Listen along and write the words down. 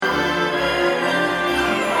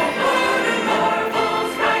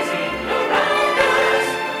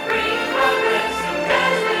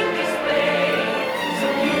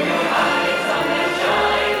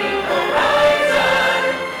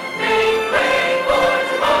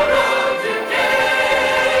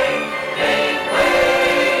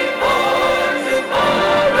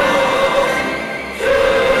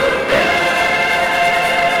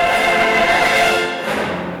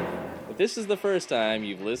this is the first time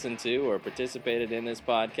you've listened to or participated in this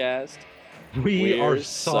podcast, We are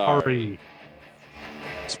sorry.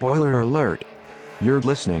 Spoiler alert. You're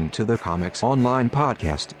listening to the Comics Online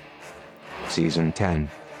Podcast. Season 10.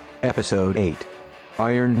 Episode 8.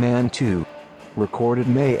 Iron Man 2. Recorded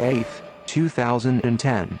May 8th,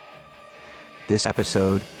 2010. This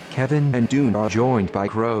episode, Kevin and Dune are joined by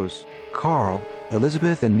Crows, Carl,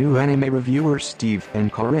 Elizabeth and new anime reviewers Steve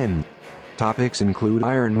and Corinne. Topics include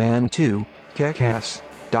Iron Man 2, Kick-Ass,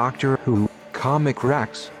 Doctor Who, Comic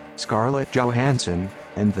Rex, Scarlett Johansson,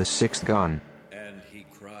 and The Sixth Gun. And he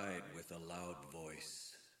cried with a loud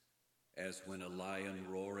voice, as when a lion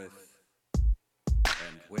roareth.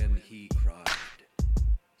 And when he cried,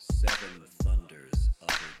 7 thunders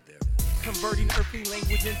uttered their voice. Converting earthly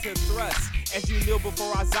language into thrust. As you kneel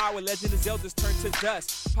before Aizawa, Legend of Zelda's turn to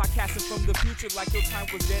dust. Podcasting from the future like your time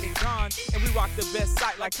was dead and gone. And we rock the best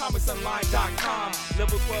site like comicsonline.com.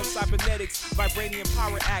 Level 12 cybernetics, vibranium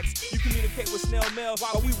power acts. You communicate with snail mail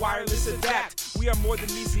while we wireless adapt. We are more than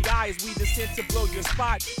ECI as we descend to blow your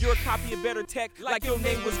spot. You're a copy of better tech like your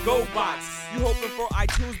name was GoBots. You hoping for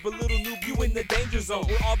iTunes, but little noob, you in the danger zone.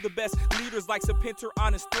 We're all the best leaders like Serpentor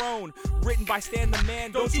on his throne. Written by Stan the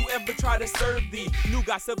Man, don't you ever try to serve thee. New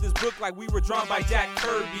gots of this book like we were drawn by Jack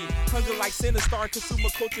Kirby. Hunger like Sinistar, consumer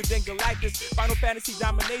culture then Galactus. Final Fantasy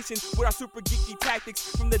domination with our super geeky tactics.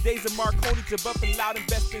 From the days of Marconi to Buff and Loud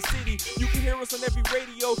Investment City. You can hear us on every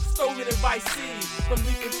radio, Stolen and Vice City. From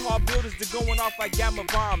leaping tall buildings to going off like gamma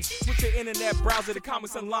bombs. Switch your internet browser to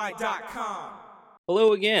comicsonline.com.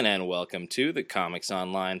 Hello again, and welcome to the Comics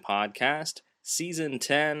Online Podcast, Season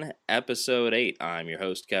 10, Episode 8. I'm your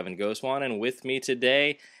host, Kevin Goswan, and with me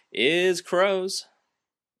today is Crows.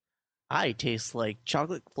 I taste like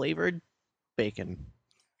chocolate-flavored bacon.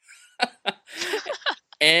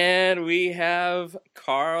 And we have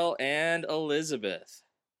Carl and Elizabeth.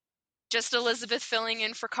 Just Elizabeth filling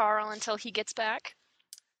in for Carl until he gets back.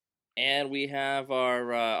 And we have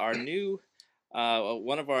our new,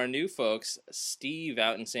 one of our new folks, Steve,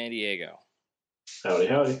 out in San Diego. Howdy,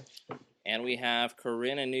 howdy. And we have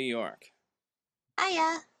Corinne in New York.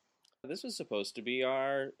 Hiya. This was supposed to be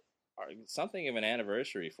our something of an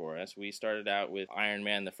anniversary for us. We started out with Iron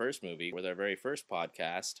Man, the first movie, with our very first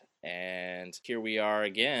podcast, and here we are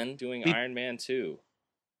again doing Iron Man 2.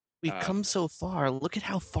 We've come so far. Look at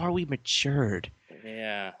how far we matured.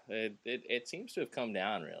 Yeah, it seems to have come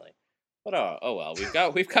down, really. But oh well,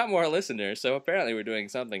 we've got more listeners, so apparently we're doing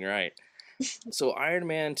something right. So Iron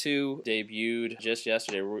Man 2 debuted just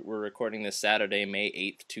yesterday. We're recording this Saturday, May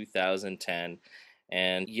 8th, 2010.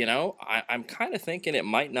 And, you know, I'm kind of thinking it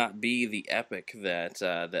might not be the epic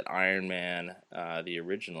that Iron Man, the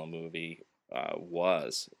original movie,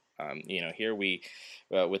 was. You know, here we,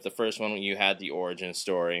 with the first one, you had the origin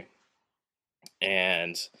story.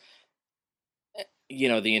 And, you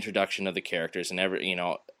know, the introduction of the characters and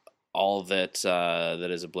all that that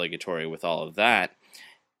is obligatory with all of that.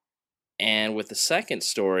 And with the second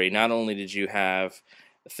story, not only did you have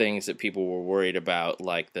things that people were worried about,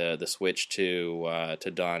 like the switch to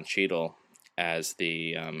Don Cheadle as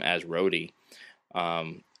as Rhodey,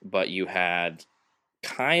 but you had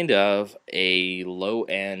kind of a low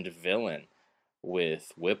end villain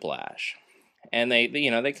with Whiplash, and they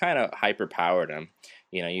kind of hyper powered him.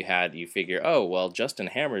 You know, you figure, oh well, Justin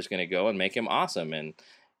Hammer's going to go and make him awesome, and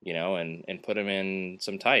and put him in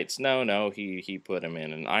some tights. No, he put him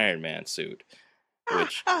in an Iron Man suit.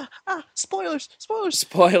 Which spoilers.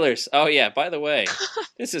 Oh yeah, by the way,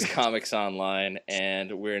 this is Comics Online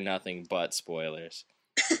and we're nothing but spoilers.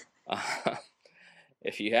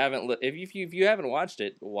 If you haven't watched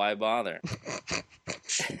it, why bother?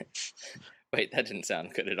 Wait, that didn't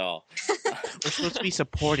sound good at all. We're supposed to be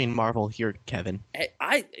supporting Marvel here, Kevin.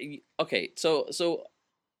 Okay, so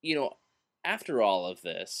after all of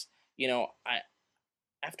this,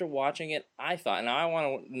 after watching it, I thought, and I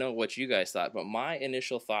want to know what you guys thought, but my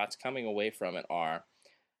initial thoughts coming away from it are,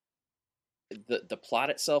 the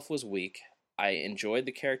plot itself was weak. I enjoyed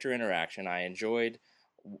the character interaction. I enjoyed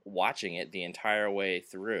watching it the entire way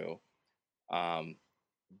through.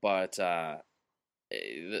 But the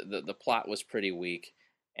plot was pretty weak,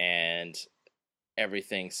 and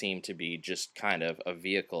everything seemed to be just kind of a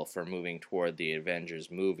vehicle for moving toward the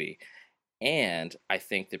Avengers movie. And I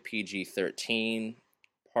think the PG-13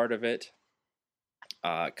 part of it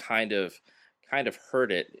kind of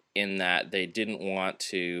hurt it, in that they didn't want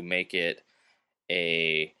to make it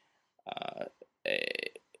a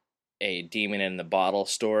demon in the bottle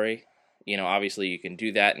story. You know, obviously you can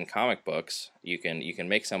do that in comic books. You can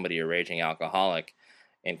make somebody a raging alcoholic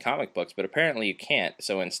in comic books, but apparently you can't.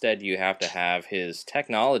 So instead you have to have his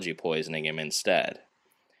technology poisoning him instead.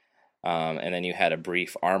 And then you had a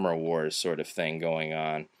brief Armor Wars sort of thing going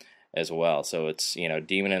on as well. So it's,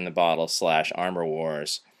 Demon in the Bottle / Armor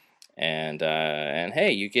Wars. And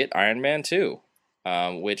hey, you get Iron Man 2,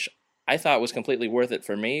 which I thought was completely worth it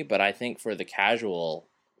for me, but I think for the casual,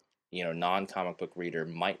 non-comic book reader,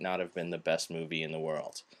 might not have been the best movie in the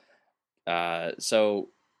world. So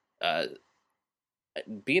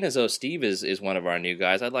being as though Steve is one of our new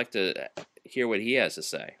guys, I'd like to hear what he has to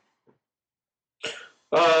say.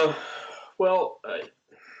 Well,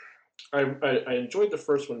 I enjoyed the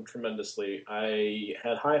first one tremendously. I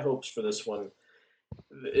had high hopes for this one.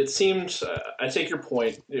 It seemed, I take your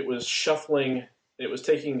point, it was shuffling, it was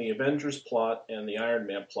taking the Avengers plot and the Iron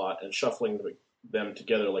Man plot and shuffling them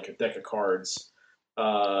together like a deck of cards.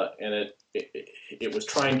 And it was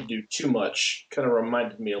trying to do too much. Kind of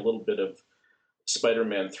reminded me a little bit of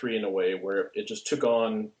Spider-Man 3 in a way, where it just took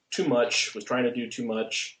on too much, was trying to do too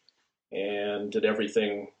much, and did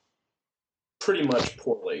everything pretty much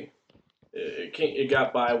poorly. It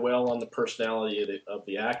got by well on the personality of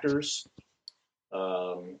the actors.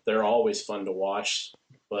 They're always fun to watch,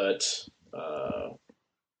 but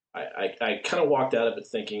I kind of walked out of it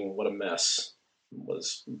thinking, what a mess,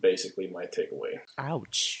 was basically my takeaway.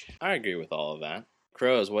 Ouch. I agree with all of that.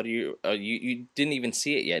 Crows, what do you didn't even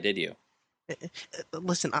see it yet, did you?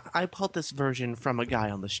 Listen, I bought this version from a guy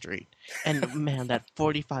on the street, and man, that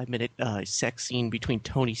 45-minute sex scene between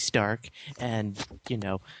Tony Stark and,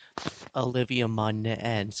 Olivia Munn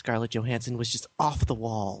and Scarlett Johansson was just off the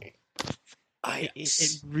wall.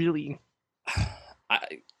 It really...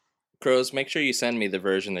 Crows, make sure you send me the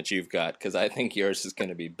version that you've got, because I think yours is going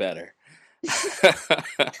to be better.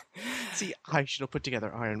 See, I should have put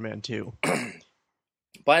together Iron Man 2.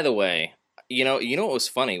 By the way, you know what was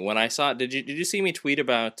funny? When I saw, did you see me tweet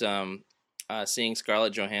about seeing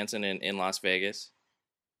Scarlett Johansson in Las Vegas?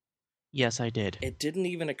 Yes, I did. It didn't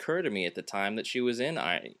even occur to me at the time that she was in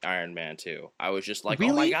Iron Man 2. I was just like,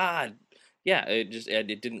 really? Oh my god. Yeah,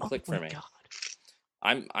 it didn't click for me. God.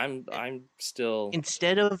 I'm still,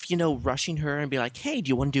 instead of rushing her and be like, hey, do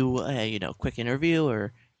you want to do a quick interview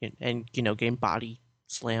or getting body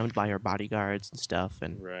slammed by her bodyguards and stuff,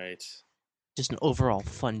 and right, just an overall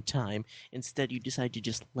fun time. Instead, you decide to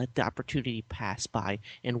just let the opportunity pass by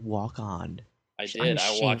and walk on. I did.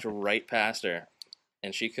 I walked right past her,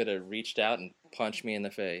 and she could have reached out and punched me in the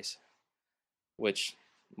face, which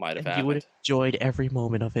might have happened. You would have enjoyed every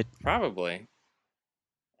moment of it. Probably.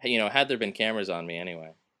 Had there been cameras on me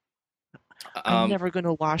anyway. I'm never going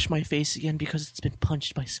to wash my face again because it's been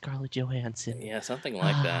punched by Scarlett Johansson. Yeah, something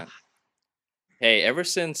like that. Hey, ever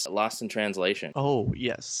since Lost in Translation. Oh,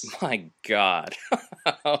 yes. My God.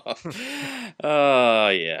 Oh,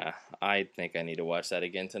 yeah. I think I need to watch that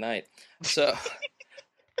again tonight. So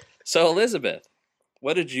Elizabeth,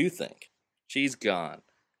 what did you think? She's gone.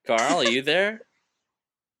 Carl, are you there?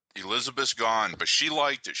 Elizabeth's gone, but she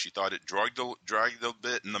liked it. She thought it dragged a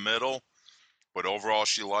bit in the middle, but overall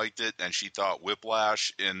she liked it, and she thought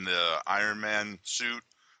Whiplash in the Iron Man suit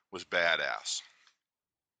was badass.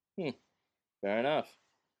 Fair enough.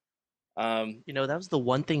 That was the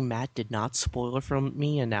one thing Matt did not spoil from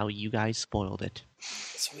me, and now you guys spoiled it.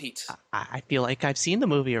 Sweet. I feel like I've seen the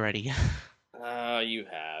movie already. You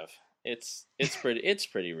have. It's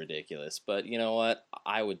pretty ridiculous, but you know what?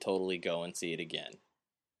 I would totally go and see it again.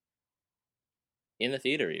 In the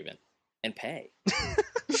theater even. And pay.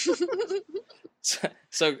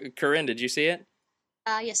 So Corinne, did you see it?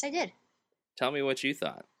 Yes, I did. Tell me what you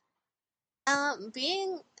thought.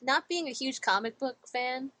 Not being a huge comic book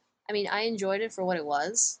fan, I mean, I enjoyed it for what it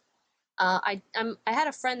was. I had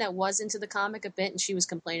a friend that was into the comic a bit, and she was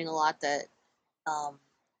complaining a lot that,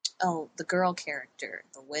 the girl character,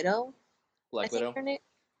 the Widow, Black Widow. Her name?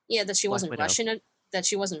 Yeah, that she wasn't Widow. Russian. That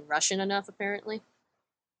she wasn't Russian enough, apparently.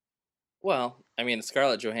 Well, I mean,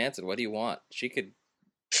 Scarlett Johansson. What do you want? She could,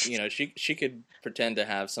 she could pretend to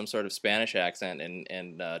have some sort of Spanish accent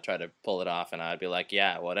and try to pull it off, and I'd be like,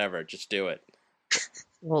 yeah, whatever, just do it.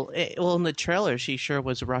 Well, in the trailer, she sure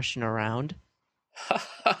was rushing around.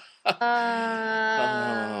 Oh,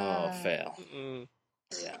 fail.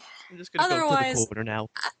 Yeah. I'm just gonna go to the quoter now.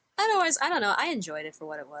 Otherwise, I don't know. I enjoyed it for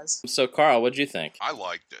what it was. So, Carl, what'd you think? I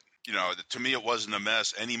liked it. To me, it wasn't a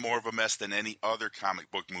mess, any more of a mess than any other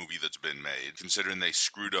comic book movie that's been made, considering they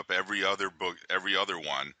screwed up every other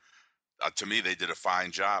one. To me, they did a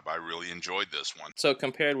fine job. I really enjoyed this one. So,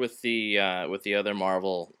 compared with the other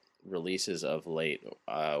Marvel releases of late,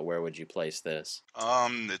 where would you place this?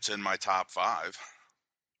 It's in my top 5.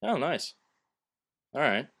 Oh, nice. All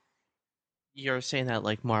right. You're saying that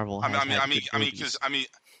like Marvel.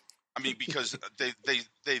 Because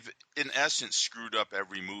they've in essence screwed up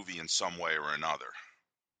every movie in some way or another.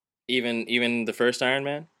 Even the first Iron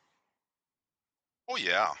Man. Oh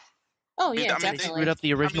yeah. Oh I mean, yeah, I mean, They definitely. screwed up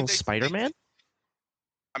the original they- Spider-Man?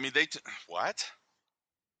 I mean, what?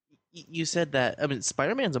 You said that. I mean,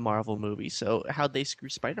 Spider-Man's a Marvel movie, so how'd they screw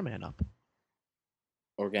Spider-Man up?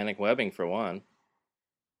 Organic webbing for one.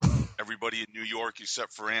 Everybody in New York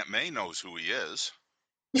except for Aunt May knows who he is.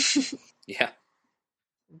 Yeah.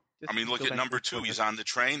 I mean, Just look go at back number to 2. Twitter. He's on the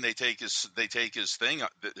train. They take his thing,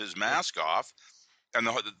 his mask off, and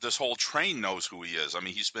this whole train knows who he is. I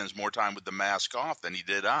mean, he spends more time with the mask off than he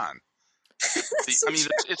did on. So I mean,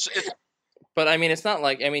 true. it's But I mean, it's not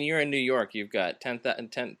like, I mean, you're in New York. You've got 10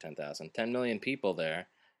 million people there.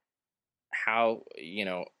 How,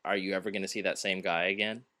 are you ever going to see that same guy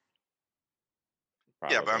again?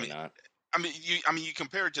 Probably yeah, but not. you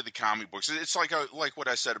compare it to the comic books. It's like what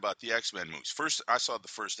I said about the X-Men movies. First, I saw the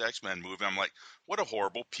first X-Men movie. I'm like, what a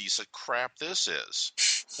horrible piece of crap this is.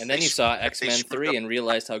 And then They you saw screwed- they X-Men screwed 3 up- and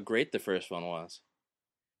realized how great the first one was.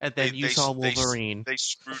 And then you saw Wolverine. They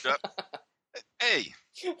screwed up. Hey,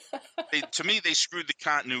 to me, they screwed the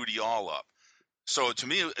continuity all up. So to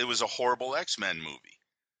me, it was a horrible X-Men movie.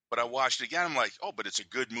 But I watched it again. I'm like, oh, but it's a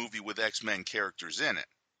good movie with X-Men characters in it.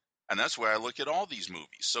 And that's where I look at all these movies.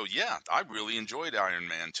 So yeah, I really enjoyed Iron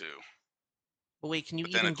Man 2. But wait, can you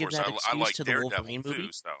But then, even of give course, that I excuse like to the Daredevil Wolverine movie?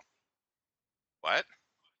 too. So what?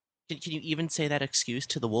 Can you even say that excuse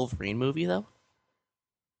to the Wolverine movie, though?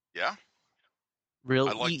 Yeah. Really?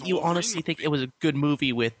 I like the You Wolverine honestly think movie. it was a good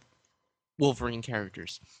movie with Wolverine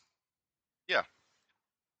characters? Yeah.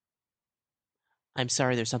 I'm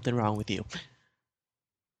sorry, there's something wrong with you.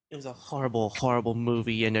 It was a horrible, horrible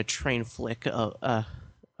movie and a train flick. Crows.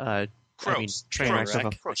 train wreck of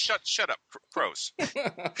a Crows. Shut up, Crows.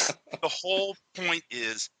 The whole point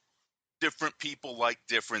is different people like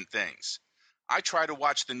different things. I try to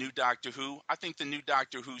watch the new Doctor Who. I think the new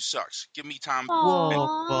Doctor Who sucks. Give me Tom.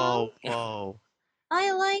 Whoa, whoa.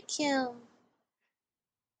 I like him.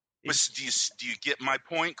 But do you get my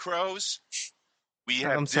point, Crows? We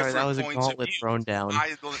have I'm sorry, that different was a points of gauntlet view. thrown down.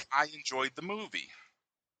 I enjoyed the movie.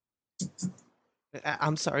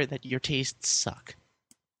 I'm sorry that your tastes suck.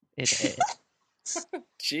 Jeez.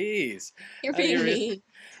 You're How being you re- mean.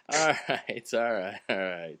 All right.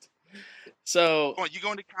 So, Oh, you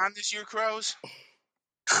going to con this year, Crows?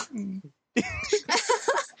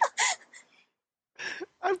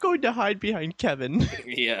 I'm going to hide behind Kevin.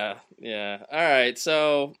 yeah. All right.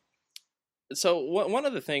 So one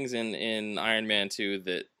of the things in Iron Man 2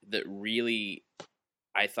 that really,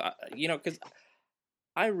 I thought, because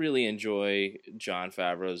I really enjoy Jon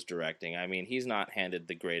Favreau's directing. I mean, he's not handed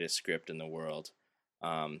the greatest script in the world.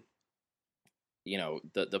 The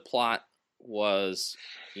plot was,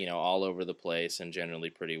 all over the place and generally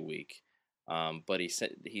pretty weak. But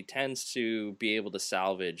he tends to be able to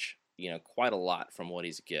salvage, quite a lot from what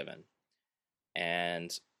he's given.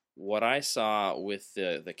 And what I saw with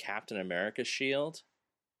the Captain America shield,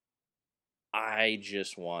 I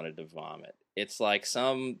just wanted to vomit. It's like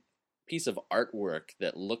some piece of artwork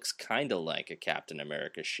that looks kind of like a Captain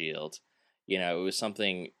America shield. It was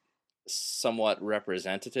something somewhat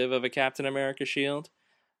representative of a Captain America shield,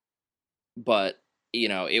 but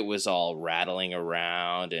it was all rattling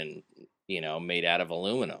around and made out of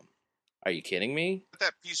aluminum. Are you kidding me?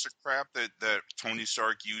 That piece of crap that Tony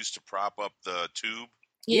Stark used to prop up the tube.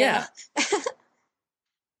 Yeah.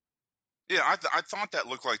 Yeah, I thought that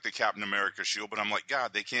looked like the Captain America shield, but I'm like,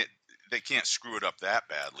 God, they can't screw it up that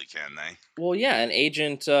badly, can they? Well, yeah, and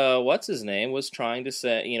Agent what's his name was trying to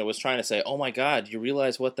say, oh my God, you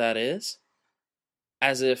realize what that is?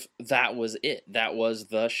 As if that was it. That was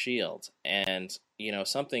the shield. And,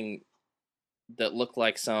 something that looked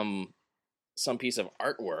like some piece of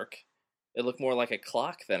artwork. It looked more like a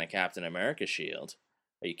clock than a Captain America shield.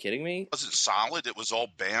 Are you kidding me? It wasn't solid. It was all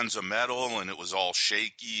bands of metal, and it was all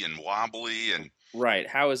shaky and wobbly. And right,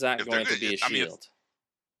 how is that if going they're to be a gonna- I mean, shield?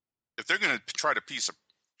 if they're going to try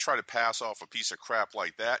to pass off a piece of crap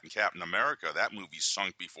like that in Captain America, that movie's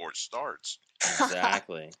sunk before it starts.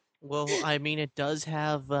 Exactly. Well, I mean, it does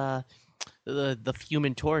have the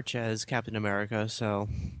Human Torch as Captain America, so.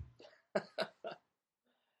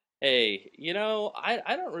 Hey,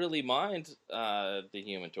 I don't really mind the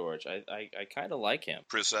Human Torch. I kind of like him.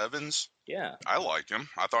 Chris Evans, Yeah. I like him.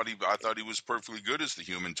 I thought he was perfectly good as the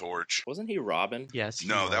Human Torch. Wasn't he Robin? Yes. he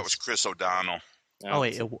No, that was Chris O'Donnell. Oh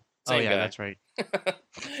wait. same yeah, guy. that's right.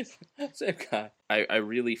 Same guy. I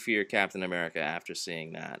really fear Captain America after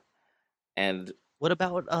seeing that. And What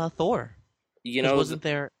about Thor? 'Cause wasn't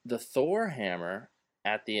there? the Thor hammer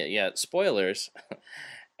at the spoilers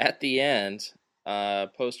at the end,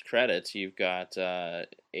 post credits, you've got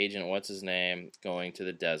Agent what's his name going to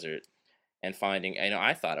the desert, and finding,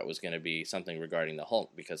 I thought it was going to be something regarding the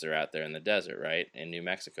Hulk because they're out there in the desert, right, in New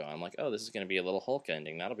Mexico. I'm like, oh, this is going to be a little Hulk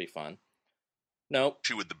ending. That'll be fun. Nope.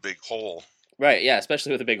 With the big hole. Right, yeah,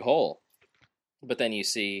 especially with a big hole. But then you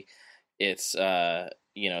see it's,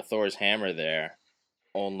 Thor's hammer there,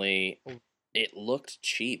 only it looked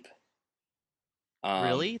cheap.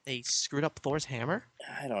 Really? They screwed up Thor's hammer?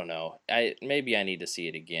 I don't know. Maybe I need to see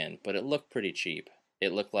it again, but it looked pretty cheap.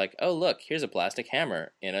 It looked like, oh, look, here's a plastic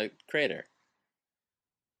hammer in a crater.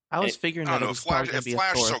 I was figuring that it was probably going to be a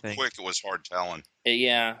Thor so thing. Quick, it was hard telling.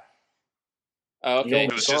 Yeah. Oh, okay.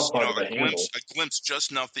 It was just, a glimpse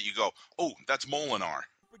just enough that you go, oh, that's Molinar.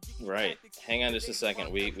 Right. Hang on just a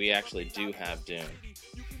second. We actually do have Dune.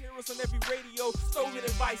 You can hear us on every radio, stolen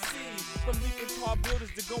and by sea. From leaping tall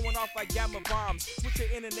buildings to going off like gamma bombs. Switch your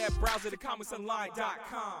internet browser to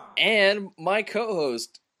comicsonline.com. And my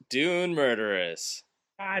co-host, Dune Murderous.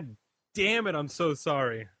 God damn it, I'm so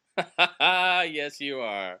sorry. Yes, you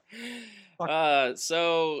are.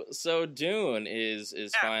 So Dune is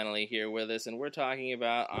finally here with us, and we're talking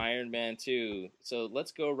about Iron Man 2. So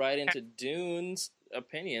let's go right into Dune's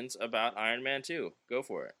opinions about Iron Man 2. Go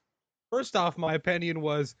for it. First off, my opinion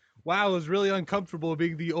was, wow, it was really uncomfortable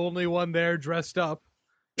being the only one there dressed up.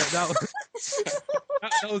 That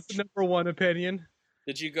was the number one opinion.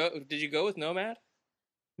 Did you go with Nomad?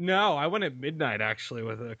 No, I went at midnight actually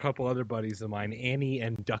with a couple other buddies of mine, Annie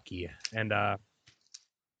and Ducky, and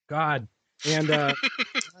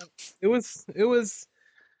it was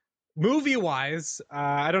movie wise.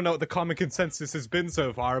 I don't know what the common consensus has been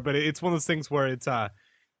so far, but it's one of those things where it's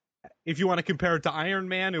if you want to compare it to Iron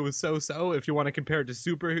Man, it was so. If you want to compare it to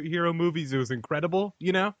superhero movies, it was incredible.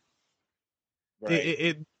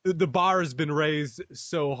 Right. The bar has been raised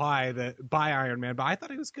so high by Iron Man, but I thought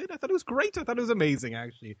it was good. I thought it was great. I thought it was amazing.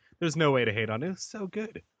 Actually, there's no way to hate on it. It was so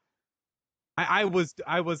good. I was.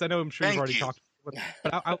 I know. I'm sure you've already talked about it,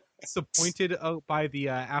 but I was disappointed by the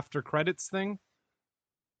after credits thing.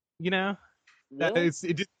 Really?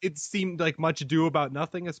 It seemed like much ado about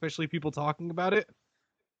nothing, especially people talking about it.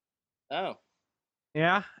 Oh.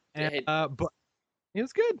 Yeah, but it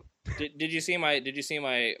was good. Did you see my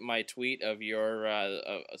tweet of your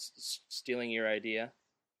stealing your idea?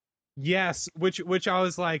 Yes, which I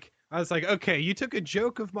was like, okay, you took a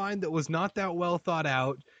joke of mine that was not that well thought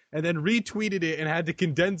out, and then retweeted it and had to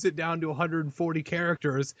condense it down to 140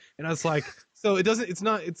 characters, and I was like, so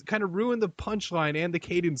it's kind of ruined the punchline and the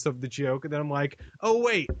cadence of the joke, and then I'm like, oh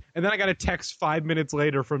wait, and then I got a text 5 minutes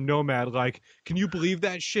later from Nomad like, can you believe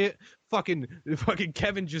that shit? Fucking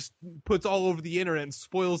Kevin just puts all over the internet and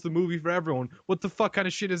spoils the movie for everyone. What the fuck kind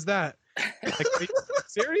of shit is that? Like, are you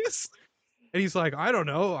serious? And he's like, I don't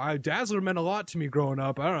know. Dazzler meant a lot to me growing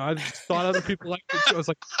up. I don't know. I just thought other people liked it too. I was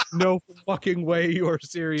like, no fucking way you're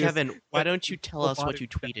serious. Kevin, why don't you tell us what you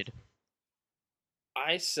tweeted?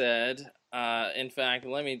 I said, in fact,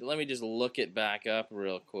 let me just look it back up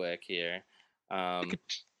real quick here.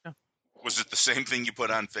 Was it the same thing you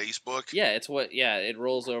put on Facebook? Yeah, it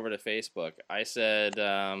rolls over to Facebook. I said,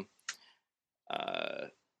 oh no,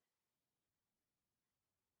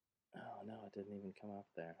 it didn't even come up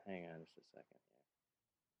there. Hang on just a second.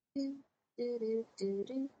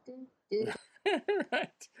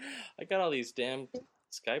 Right. I got all these damn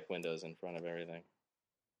Skype windows in front of everything.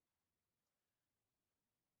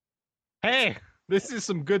 Hey, this is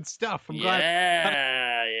some good stuff. I'm glad. Yeah.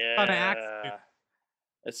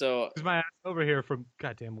 So is my ass over here from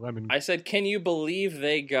goddamn Lemon. I said, can you believe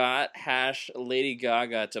they got Lady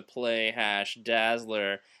Gaga to play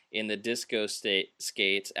Dazzler in the disco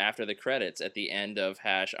skates after the credits at the end of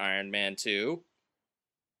Iron Man 2?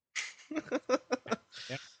 Yeah.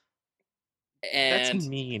 And that's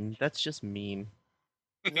mean. That's just mean.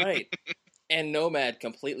 Right. And Nomad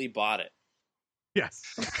completely bought it. Yes.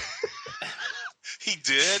 He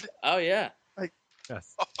did? Oh yeah.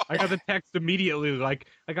 Yes. I got the text immediately. I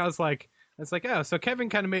was like, oh, so Kevin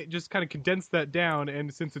kind of condensed that down,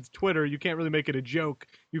 and since it's Twitter, you can't really make it a joke.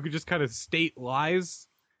 You could just kind of state lies,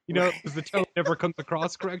 because the tone never comes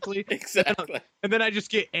across correctly. Exactly. And then I just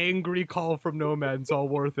get angry call from Nomad, it's all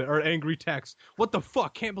worth it, or angry text. What the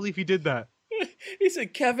fuck? Can't believe he did that. He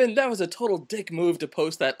said, Kevin, that was a total dick move to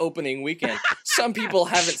post that opening weekend. Some people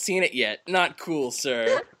haven't seen it yet. Not cool,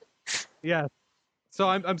 sir. Yeah. So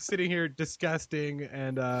I'm sitting here disgusting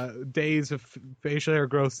and days of facial hair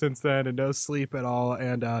growth since then and no sleep at all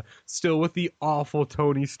and still with the awful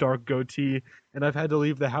Tony Stark goatee, and I've had to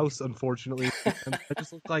leave the house unfortunately. And I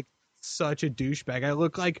just look like such a douchebag. I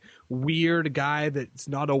look like weird guy that's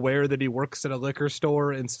not aware that he works at a liquor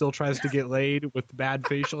store and still tries to get laid with bad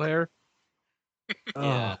facial hair.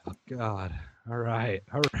 Yeah. Oh God. All right.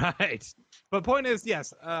 But point is,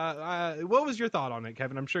 yes. What was your thought on it,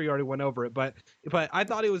 Kevin? I'm sure you already went over it, but I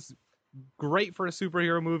thought it was great for a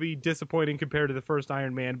superhero movie. Disappointing compared to the first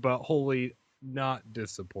Iron Man, but wholly not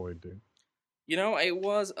disappointing. You know, it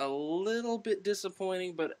was a little bit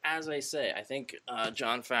disappointing, but as I say, I think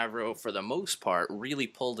Jon Favreau, for the most part, really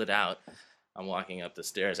pulled it out. I'm walking up the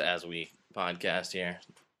stairs as we podcast here.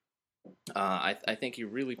 I think he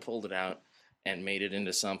really pulled it out and made it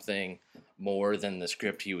into something more than the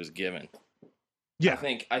script he was given. Yeah,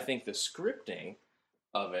 I think the scripting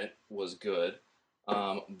of it was good,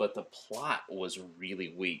 but the plot was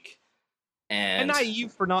really weak. And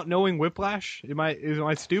naive for not knowing Whiplash. Am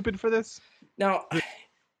I stupid for this? Now,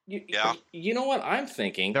 you know what I'm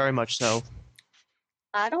thinking? Very much so.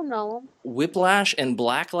 I don't know. Whiplash and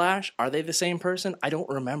Blacklash, are they the same person? I don't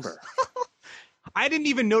remember. I didn't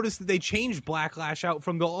even notice that they changed Blacklash out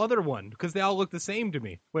from the other one because they all look the same to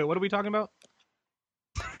me. Wait, what are we talking about?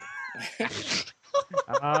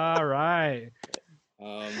 All right.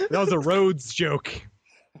 That was a Rhodes joke.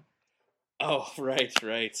 Oh, right.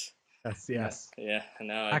 Yes. Yeah,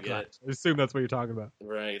 now I get it. I assume that's what you're talking about.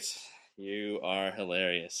 Right. You are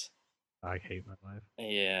hilarious. I hate my life.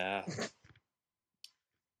 Yeah.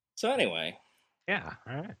 So anyway. Yeah,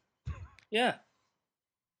 all right. Yeah.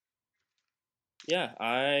 Yeah,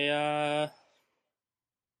 I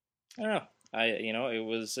don't know. It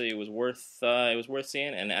was worth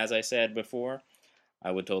seeing, and as I said before, I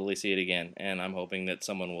would totally see it again, and I'm hoping that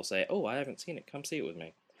someone will say, "Oh, I haven't seen it. Come see it with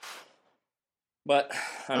me." But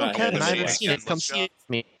I'm not here to I say haven't that. seen it. Come see it with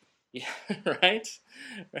me. Yeah, right.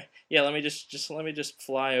 Yeah, let me just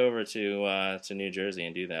fly over to New Jersey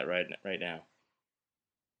and do that right now.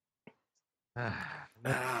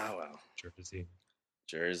 Well,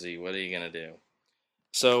 Jersey. What are you gonna do?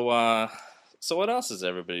 So what else has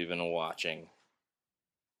everybody been watching?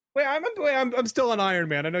 Wait, I'm still on Iron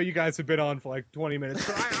Man. I know you guys have been on for like 20 minutes,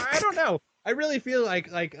 but I don't know. I really feel like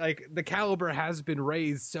the caliber has been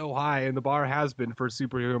raised so high, and the bar has been for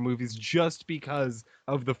superhero movies just because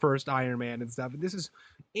of the first Iron Man and stuff. And this is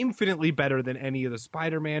infinitely better than any of the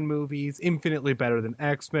Spider-Man movies. Infinitely better than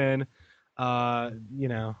X-Men. Nowhere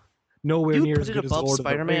You near put as it good as above Lord of the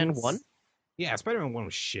Spider-Man Rings. 1? Yeah, Spider-Man 1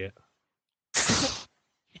 was shit.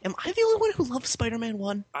 Am I the only one who loves Spider-Man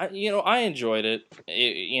 1? I enjoyed it.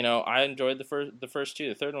 I enjoyed the first two.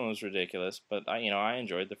 The third one was ridiculous, but I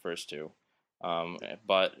enjoyed the first two.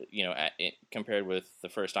 But compared with the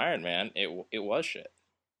first Iron Man, it was shit.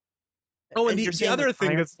 Oh, and you're the saying other that thing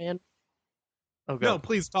Iron that's Man? Oh, no,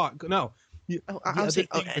 please talk. No, I was saying,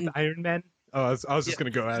 with Iron Man. Oh, I was just gonna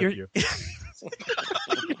go after you.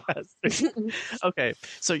 Okay,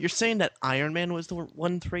 so you're saying that Iron Man was the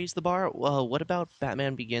one to raise the bar? Well, what about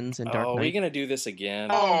Batman Begins and Dark Oh, are we Knight? gonna do this again?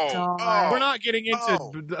 We're not getting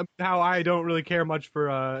into how I don't really care much for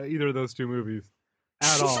either of those two movies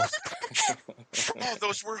at all. Oh,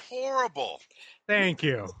 those were horrible. Thank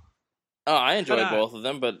you. Oh, I enjoyed both of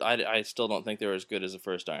them, but I still don't think they were as good as the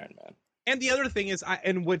first Iron Man. And the other thing is,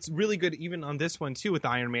 and what's really good, even on this one too, with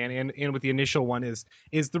Iron Man and with the initial one is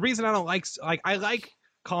the reason I don't like I like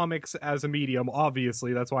comics as a medium.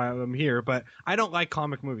 Obviously, that's why I'm here. But I don't like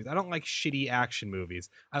comic movies. I don't like shitty action movies.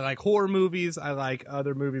 I like horror movies. I like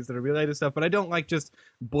other movies that are related stuff. But I don't like just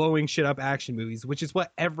blowing shit up action movies, which is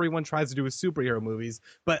what everyone tries to do with superhero movies.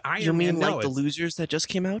 But You mean like The Losers that just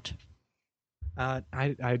came out? But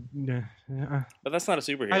that's not a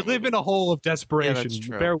superhero. I live in a hole of desperation. Yeah, that's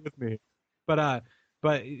true. Bear with me. But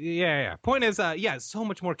yeah. Point is, so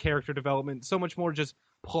much more character development, so much more just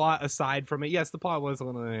plot aside from it. Yes, the plot was a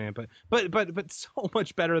little, but so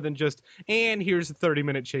much better than just, and here's a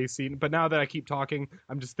 30-minute chase scene. But now that I keep talking,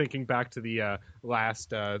 I'm just thinking back to the last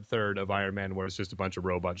third of Iron Man where it's just a bunch of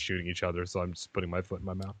robots shooting each other. So I'm just putting my foot in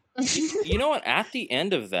my mouth. You know what? At the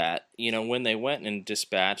end of that, when they went and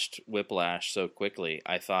dispatched Whiplash so quickly,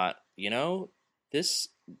 I thought,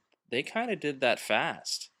 they kind of did that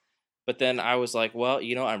fast. But then I was like, well,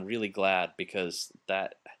 I'm really glad because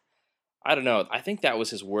that, I don't know, I think that was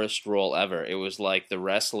his worst role ever. It was like the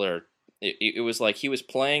wrestler, it was like he was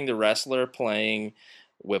playing the wrestler playing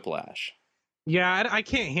Whiplash. Yeah, I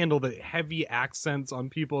can't handle the heavy accents on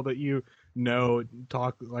people that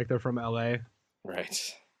talk like they're from LA.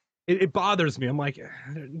 Right. It bothers me. I'm like,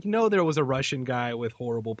 there was a Russian guy with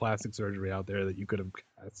horrible plastic surgery out there that you could have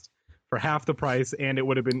cast for half the price, and it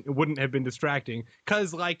wouldn't have been distracting.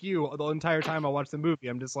 Because like you, the entire time I watched the movie,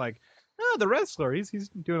 I'm just like, oh, the wrestler, he's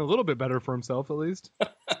doing a little bit better for himself at least.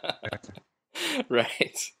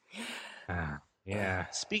 Right. Yeah.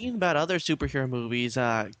 Speaking about other superhero movies,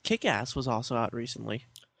 Kick-Ass was also out recently.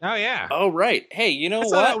 Oh yeah. Oh right. Hey, you know I what?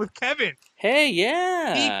 saw that with Kevin. Hey,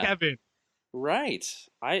 yeah. Hey, Kevin. Right.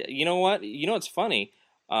 You know what? You know what's funny?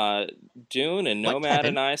 Dune and What, Nomad Kevin?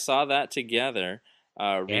 and I saw that together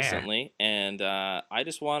recently, and I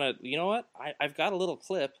just want to. You know what? I've got a little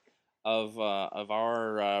clip of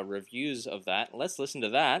our reviews of that. Let's listen to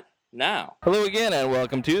that now. Hello again, and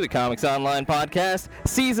welcome to the Comics Online Podcast,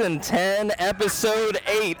 Season 10, Episode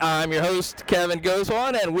 8. I'm your host, Kevin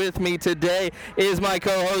Goswan, and with me today is my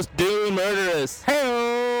co-host, Dune Murderous.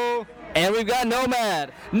 Hey-o! And we've got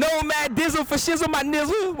Nomad. Nomad Dizzle for shizzle my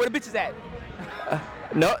nizzle. Where the bitches at?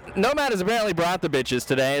 Nomad has apparently brought the bitches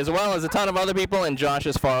today, as well as a ton of other people, and Josh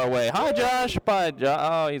is far away. Hi, Josh. Bye,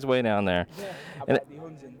 Oh, he's way down there. In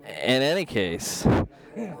any case,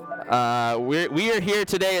 we are here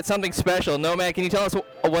today at something special. Nomad, can you tell us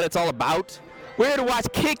what it's all about? We're here to watch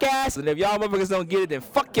Kick-Ass, and if y'all motherfuckers don't get it, then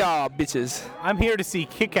fuck y'all, bitches. I'm here to see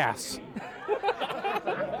Kick-Ass.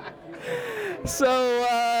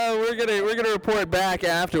 So we're gonna report back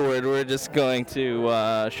afterward. We're just going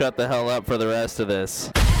to shut the hell up for the rest of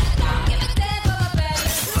this.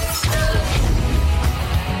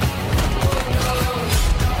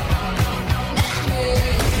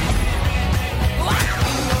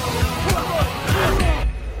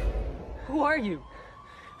 Who are you?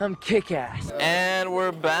 I'm Kick-Ass. And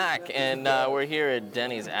we're back, and we're here at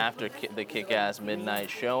Denny's after the Kick-Ass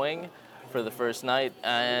midnight showing for the first night,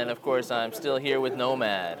 and of course I'm still here with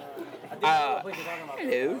Nomad. Hello.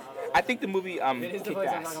 I think the movie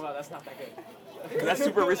Kick-Ass. That's not that good. That's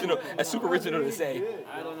super original. That's super original to say.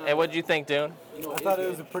 Hey, what'd you think, Dune? I thought it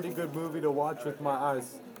was a pretty good movie to watch with my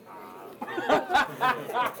eyes.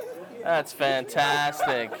 That's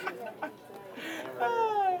fantastic.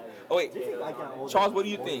 Oh wait, Charles, what do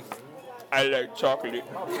you think? I like chocolate.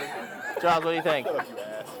 Charles, what do you think?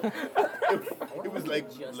 It was like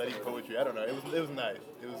bloody poetry. I don't know. It was nice.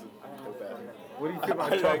 It was bad. What do you think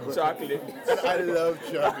about I like chocolate. I love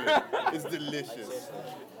chocolate. It's delicious.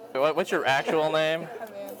 What's your actual name?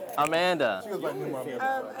 Amanda. She was my new mom.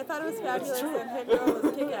 I thought it was fabulous and Hit Girl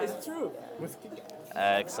was Kick-Ass. It's true.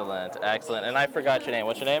 Excellent. And I forgot your name.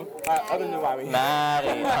 What's your name? Other new mommy.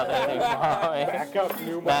 Maddie. Other new mommy. Back up,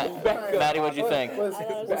 new mommy. Maddie, what'd you think?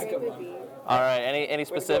 Back up. All right. Any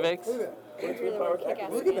specifics? Look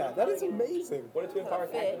at that. That is amazing. What are twin powers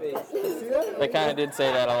activate? See that? They kind of did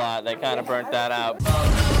say that a lot. They kind of burnt that out.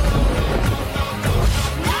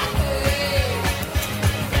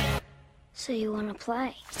 So you want to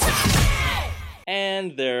play?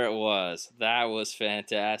 And there it was. That was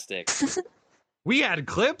fantastic. We had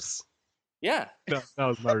clips? Yeah. No, that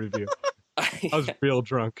was my review. I was real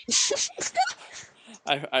drunk.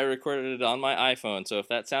 I recorded it on my iPhone, so if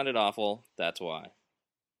that sounded awful, that's why.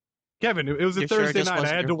 Kevin, it was a You sure it Thursday just night. I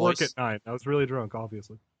wasn't had to your work voice? at 9. I was really drunk,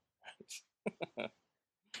 obviously.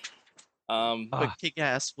 But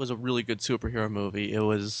Kick-Ass was a really good superhero movie. It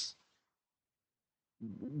was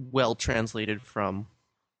well translated from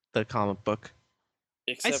the comic book.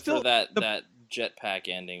 Except for that jetpack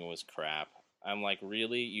ending was crap. I'm like,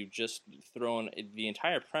 really? You just the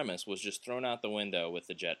entire premise was just thrown out the window with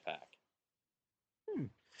the jetpack.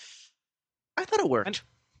 I thought it worked.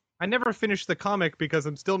 I never finished the comic because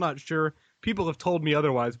I'm still not sure. People have told me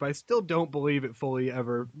otherwise, but I still don't believe it fully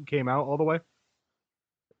ever came out all the way.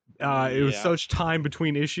 It was such time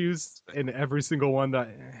between issues, and every single one that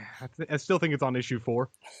I still think it's on issue 4.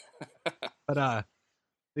 But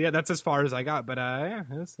yeah, that's as far as I got. But yeah,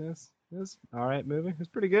 it's all right movie. It's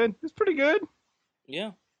pretty good.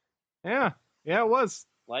 Yeah. Yeah, it was.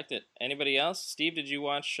 Liked it. Anybody else? Steve, did you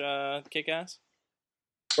watch Kick-Ass?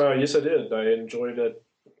 Yes, I did. I enjoyed it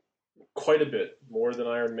quite a bit, more than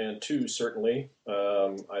Iron Man 2, certainly.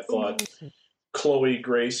 I thought Chloe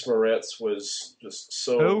Grace Moretz was just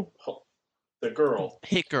so... The girl.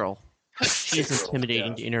 Hit Girl. She's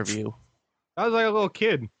intimidating to interview. I was like a little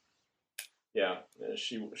kid. Yeah,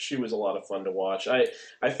 she was a lot of fun to watch.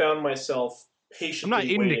 I found myself I'm patiently not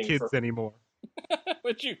into waiting kids for... anymore.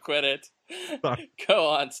 Would you quit it? Sorry. Go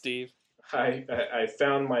on, Steve. I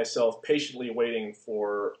found myself patiently waiting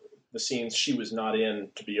for the scenes she was not in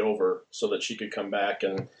to be over so that she could come back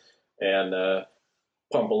and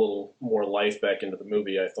pump a little more life back into the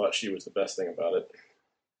movie. I thought she was the best thing about it.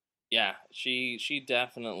 Yeah, she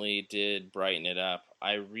definitely did brighten it up.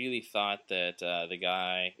 I really thought that the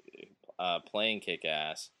guy playing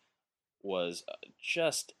Kick-Ass was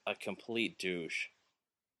just a complete douche.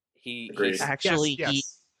 He was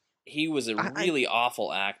a really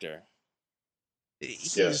awful actor.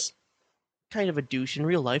 He's kind of a douche in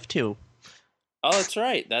real life too. Oh, that's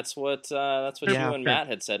right. That's what you and sure. Matt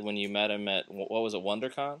had said when you met him at what was it,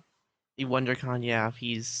 WonderCon? WonderCon, yeah.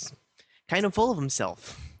 He's kind of full of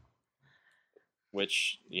himself.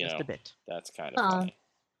 Which Just a bit. that's kind of funny.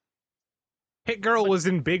 Hit Girl was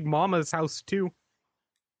in Big Mama's house too.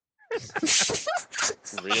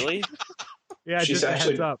 Really? Yeah, She's just a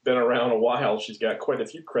actually heads up. been around a while. She's got quite a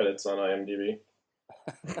few credits on IMDb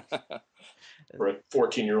for a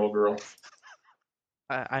 14-year-old girl.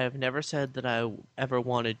 I have never said that I ever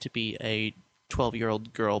wanted to be a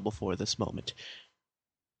 12-year-old girl before this moment.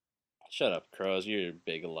 Shut up, Crows. You're a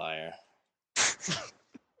big liar.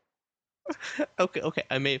 Okay,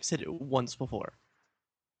 I may have said it once before.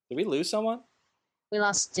 Did we lose someone? We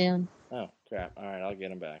lost Dune. Oh, crap. All right, I'll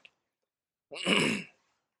get him back. It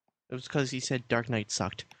was because he said Dark Knight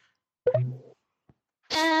sucked.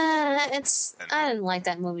 I didn't like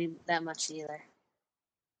that movie that much either.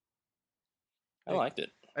 I liked it.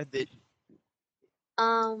 I did.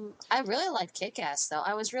 I really liked Kick-Ass though.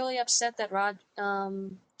 I was really upset that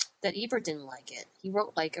that Ebert didn't like it. He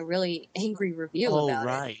wrote like a really angry review about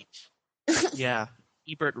right. Yeah,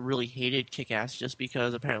 Ebert really hated Kick-Ass just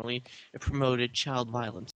because apparently it promoted child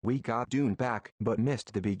violence. We got Dune back, but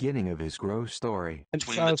missed the beginning of his gross story. And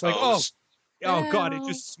so I was like, oh god, it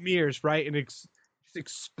just smears, right? And it just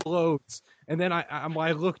explodes. And then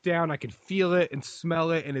I look down, I can feel it and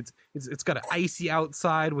smell it, and it's got an icy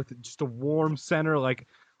outside with just a warm center, like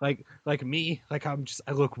me. Like I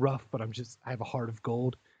look rough, but I have a heart of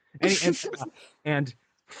gold. And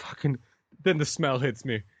fucking then the smell hits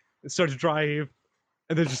me. It starts to dry heave,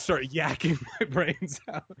 and then just start yakking my brains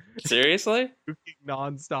out. Seriously?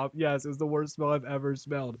 Nonstop. Yes, it was the worst smell I've ever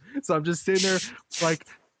smelled. So I'm just sitting there, like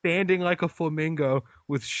standing like a flamingo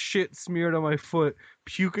with shit smeared on my foot,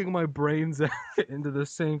 puking my brains out into the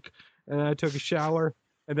sink, and I took a shower,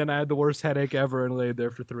 and then I had the worst headache ever and laid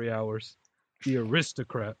there for 3 hours. The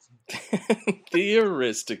aristocrats. The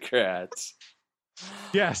aristocrats.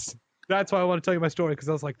 Yes. That's why I want to tell you my story, because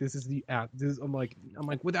I was like, this is the app. I'm like,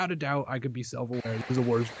 without a doubt, I could be self-aware. This is the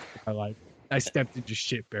worst of my life. I stepped into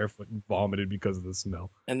shit barefoot and vomited because of the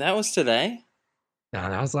smell. And that was today? No,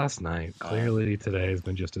 that was last night. Clearly, today has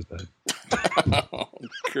been just as bad. Oh,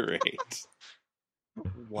 great.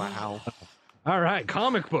 Wow. All right,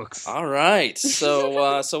 comic books. All right.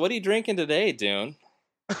 So what are you drinking today, Dune?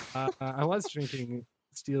 I was drinking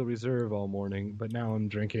Steel Reserve all morning, but now I'm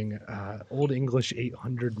drinking Old English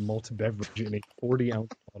 800 malt beverage in a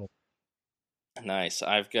 40-ounce bottle. Nice.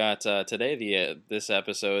 I've got today. This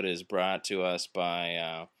episode is brought to us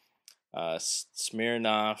by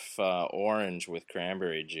Smirnoff Orange with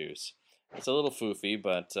cranberry juice. It's a little foofy,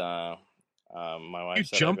 but my wife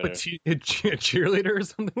said jump a cheerleader or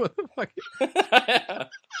something? What the fuck?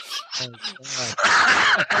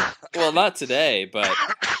 Well, not today, but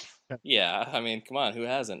yeah. I mean, come on, who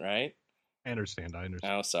hasn't, right? I understand.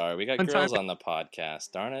 Oh, sorry, we got One girls time- on the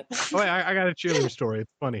podcast. Darn it! Oh, wait, I got a cheerleader story.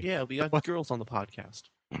 It's funny. Yeah, we got girls on the podcast.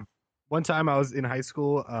 One time I was in high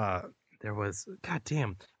school. There was,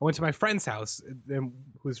 goddamn, I went to my friend's house, who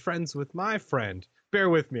was friends with my friend. Bear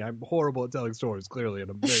with me, I'm horrible at telling stories, clearly,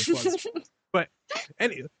 and I'm very clumsy. But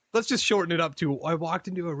anyway, let's just shorten it up to, I walked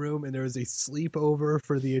into a room and there was a sleepover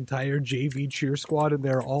for the entire JV cheer squad, and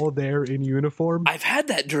they're all there in uniform. I've had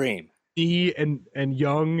that dream. Me and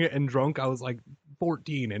young and drunk. I was like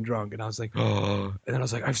 14 and drunk, and I was like, oh. And then I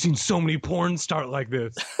was like, I've seen so many porn start like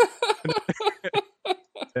this.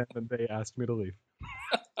 And then they asked me to leave.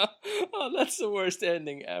 Oh, that's the worst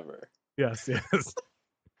ending ever. Yes.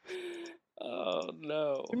 Oh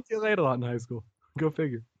no. Didn't get laid a lot in high school. Go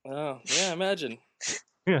figure. Oh yeah, imagine.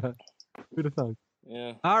 Yeah. Who'd have thought?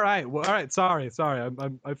 Yeah. All right. Well, all right. Sorry. I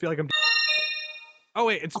feel like I'm. Oh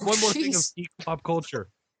wait, it's one more thing of geek pop culture.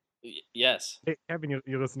 Yes. Hey, Kevin,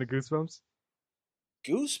 you listen to Goosebumps?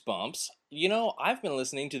 Goosebumps? You know, I've been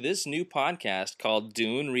listening to this new podcast called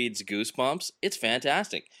Dune Reads Goosebumps. It's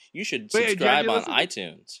fantastic. You should Wait, subscribe on listen?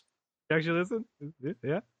 iTunes. You actually listen?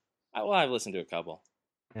 Yeah. Well, I've listened to a couple.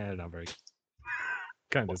 Yeah, not very.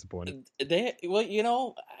 Kind of disappointed. Well, you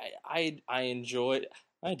know, I enjoy.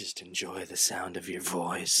 I just enjoy the sound of your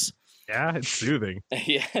voice. Yeah, it's soothing.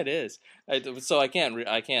 Yeah, it is. So I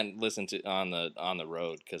can't listen to on the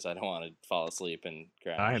road because I don't want to fall asleep and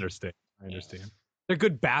crash. I understand. They're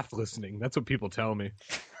good bath listening. That's what people tell me.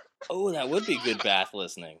 Oh, that would be good bath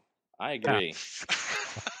listening. I agree.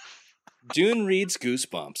 Dune Reads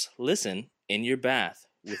Goosebumps. Listen in your bath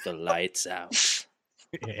with the lights out.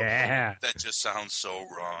 Yeah. That just sounds so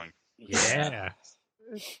wrong. Yeah.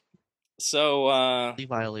 So He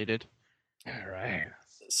violated. All right.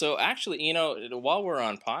 So actually, you know, while we're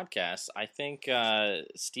on podcasts, I think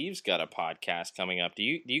Steve's got a podcast coming up. Do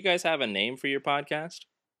you guys have a name for your podcast?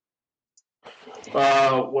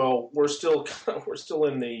 Well, we're still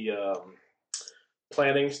in the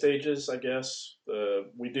planning stages, I guess.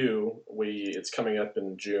 It's coming up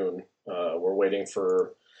in June. We're waiting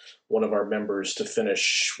for one of our members to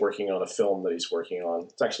finish working on a film that he's working on.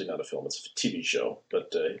 It's actually not a film; it's a TV show.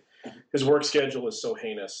 But his work schedule is so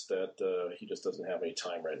heinous that he just doesn't have any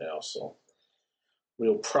time right now. So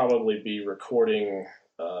we'll probably be recording.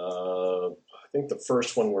 I think the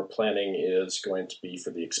first one we're planning is going to be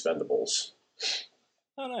for the Expendables.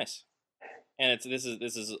 Oh, nice. And this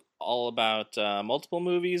is all about multiple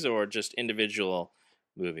movies or just individual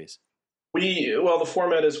movies? The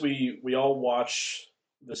format is we all watch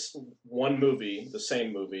this one movie, the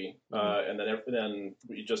same movie, and then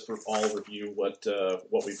we just all review what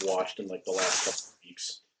we've watched in like the last couple of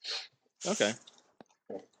weeks. Okay.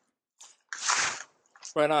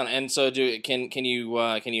 Right on. And so, can you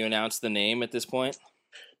announce the name at this point?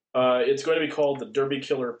 It's going to be called the Derby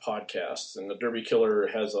Killer Podcast, and the Derby Killer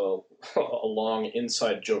has a long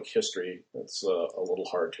inside joke history. It's a little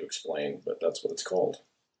hard to explain, but that's what it's called.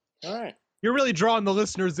 All right. You're really drawing the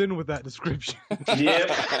listeners in with that description.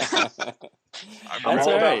 Yep. I'm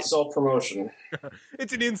all about self-promotion.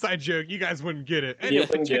 It's an inside joke. You guys wouldn't get it. You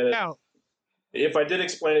wouldn't get it. Out. If I did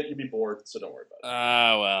explain it, you'd be bored, so don't worry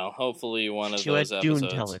about it. Well, hopefully one of You those let episodes. Dune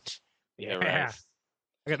tell it. Yeah, right.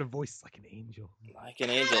 I got a voice like an angel. Like an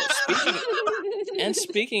angel.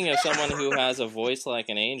 Speaking of someone who has a voice like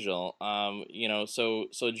an angel,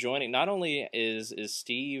 so joining, not only is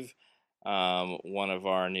Steve one of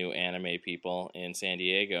our new anime people in San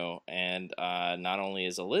Diego, and not only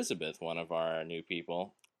is Elizabeth one of our new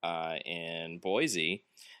people in Boise,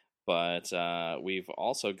 but we've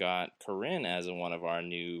also got Corinne as one of our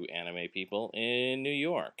new anime people in New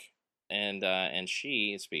York, and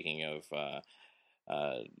she, speaking of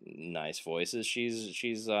nice voices,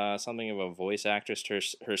 she's something of a voice actress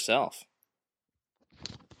herself.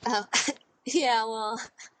 Yeah, well,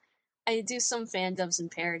 I do some fan dubs and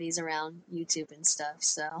parodies around YouTube and stuff,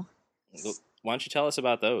 so. Why don't you tell us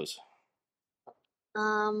about those?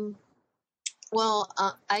 I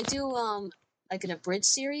do like an abridged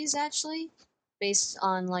series actually, based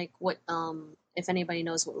on like what if anybody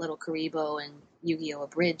knows what Little Karibo and Yu-Gi-Oh!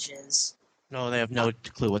 Abridged is. No, they have no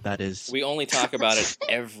clue what that is. We only talk about it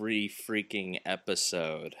every freaking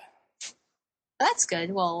episode. That's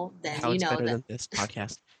good. Well, then How you it's know better that. than this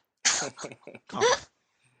podcast.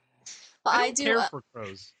 But I I don't do. care for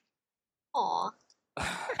crows. Aw,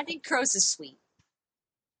 I think Crows is sweet.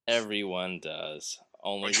 Everyone does.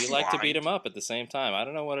 Only Are we you like to blind? beat them up at the same time. I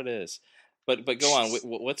don't know what it is. But go on.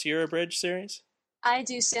 What's your abridged series? I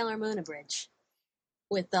do Sailor Moon Abridged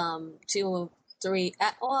with 4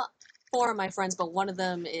 of my friends, but one of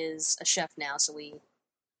them is a chef now, so we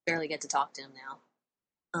barely get to talk to him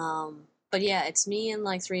now. But yeah, it's me and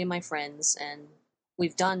like 3 of my friends, and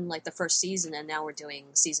we've done like the first season, and now we're doing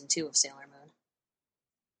season 2 of Sailor Moon.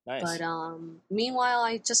 Nice. But meanwhile,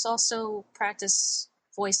 I just also practice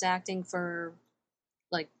voice acting for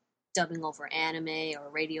like dubbing over anime or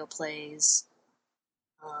radio plays.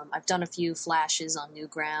 I've done a few flashes on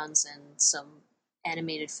Newgrounds and some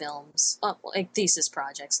animated films, like thesis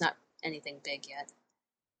projects, not anything big yet.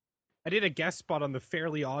 I did a guest spot on the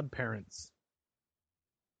Fairly Odd Parents.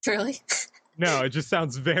 Really? No, it just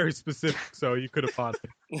sounds very specific, so you could have bought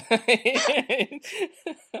it.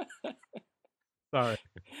 Sorry.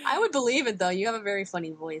 I would believe it though. You have a very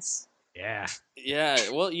funny voice. Yeah. Yeah,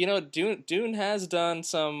 well, Dune has done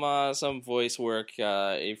some voice work.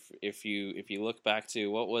 If you look back to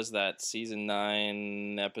what was that season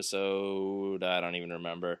 9 episode, I don't even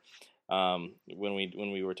remember. When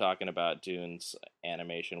we were talking about Dune's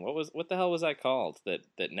animation, what the hell was that called? That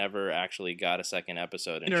never actually got a second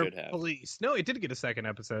episode and should have. Police. No, it did get a second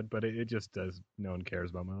episode, but it just does. No one cares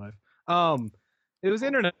about my life. It was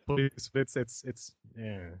Internet Police. It's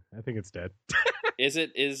yeah. I think it's dead.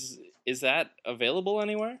 Is that available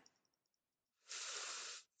anywhere?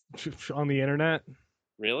 On the internet?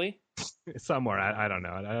 Really? Somewhere. I don't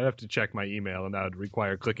know. I'd have to check my email, and that would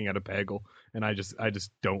require clicking out a Peggle, and I just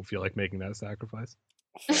don't feel like making that sacrifice.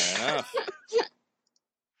 Fair enough.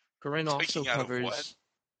 Corinne also Speaking out of covers.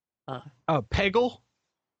 Peggle?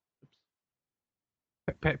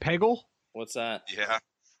 Peggle? What's that? Yeah,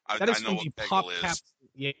 I That is know from what the Peggle Pop is. Caps.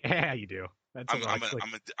 Yeah, you do. That's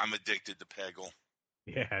I'm addicted to Peggle.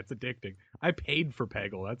 Yeah, it's addicting. I paid for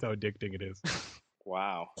Peggle. That's how addicting it is.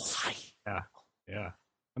 Wow. Yeah.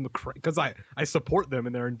 I'm because I support them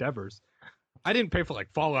in their endeavors. I didn't pay for like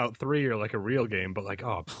Fallout 3 or like a real game, but like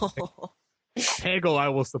Peggle, I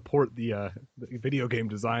will support the video game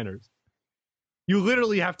designers. You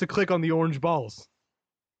literally have to click on the orange balls.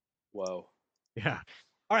 Whoa. Yeah.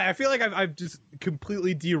 All right, I feel like I've just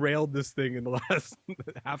completely derailed this thing in the last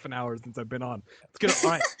half an hour since I've been on.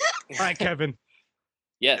 All right, Kevin.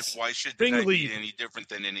 Yes. Why should Ring that lead. be any different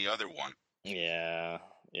than any other one? Yeah.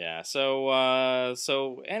 Yeah.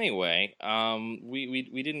 So anyway,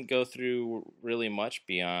 we didn't go through really much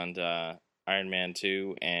beyond Iron Man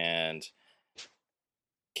 2 and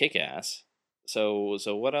Kick-Ass. So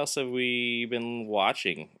what else have we been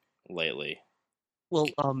watching lately? Well,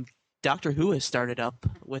 Doctor Who has started up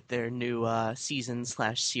with their new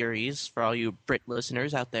season/series for all you Brit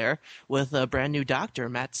listeners out there with a brand new Doctor,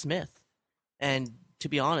 Matt Smith. And to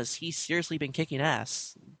be honest, he's seriously been kicking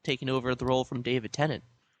ass, taking over the role from David Tennant.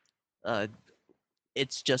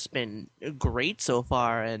 It's just been great so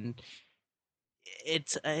far, and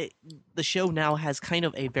it's the show now has kind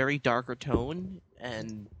of a very darker tone,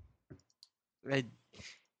 and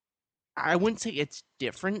I wouldn't say it's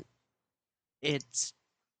different. It's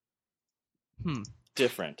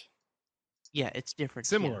different. Yeah, it's different.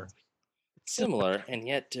 Similar. Yeah. Similar and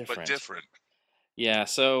yet different. But different. Yeah.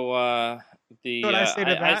 So You know what I say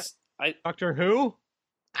to that? Doctor Who?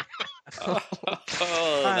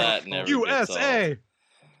 That never USA.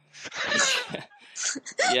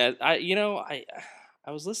 Yeah, I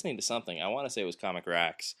was listening to something. I want to say it was Comic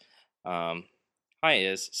Racks. Hi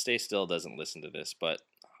Is, stay still doesn't listen to this, but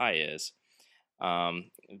hi Is. I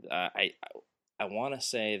want to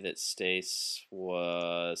say that Stace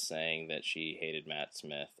was saying that she hated Matt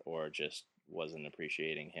Smith or just wasn't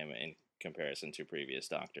appreciating him in comparison to previous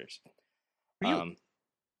Doctors.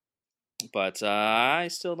 But I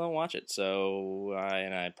still don't watch it, so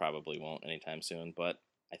I probably won't anytime soon, but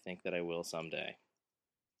I think that I will someday.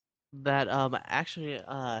 That actually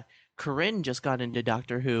Corinne just got into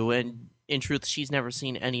Doctor Who, and in truth she's never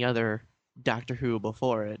seen any other Doctor Who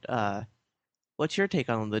before it. What's your take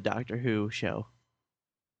on the Doctor Who show?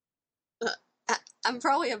 I'm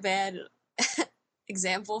probably a bad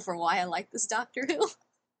example for why I like this Doctor Who.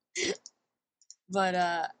 But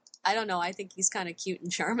I don't know, I think he's kind of cute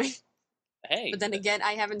and charming. Hey. But then again,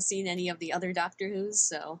 I haven't seen any of the other Doctor Who's,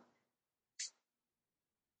 so...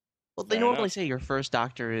 Well, they normally say your first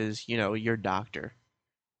Doctor is, your doctor.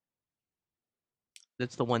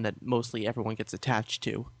 That's the one that mostly everyone gets attached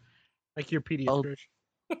to. Like your pediatrician.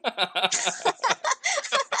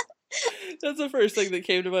 That's the first thing that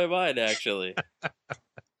came to my mind, actually.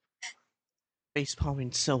 Face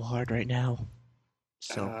palming so hard right now.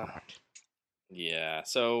 So hard. Yeah,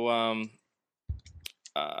 so,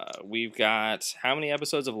 we've got how many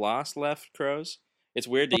episodes of Lost left, Crows? It's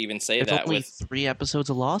weird to even say There's that only with 3 episodes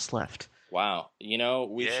of Lost left. Wow.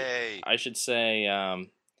 I should say,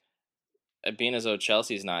 being as though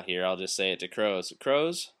Chelsea's not here, I'll just say it to Crows.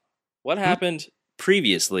 Crows, what happened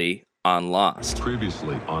previously on Lost?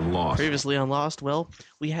 Previously on Lost, well,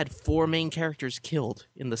 we had 4 main characters killed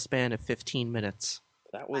in the span of 15 minutes.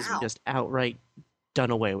 That was just outright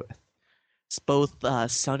done away with. It's both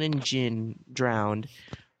Sun and Jin drowned.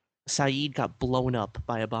 Saeed got blown up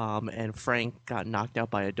by a bomb, and Frank got knocked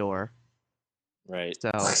out by a door. Right.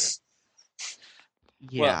 So,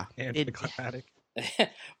 yeah. Anticlimactic.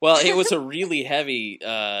 Well, it was a really heavy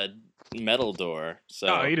metal door. So.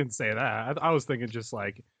 No, he didn't say that. I was thinking just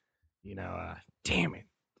like, damn it.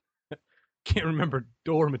 Can't remember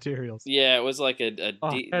door materials. Yeah, it was like a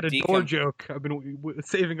I had a door joke. I've been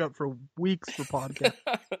saving up for weeks for podcast.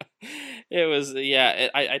 It was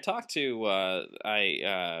I talked to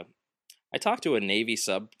I talked to a Navy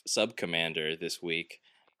sub commander this week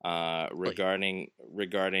regarding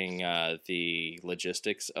the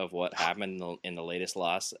logistics of what happened in the latest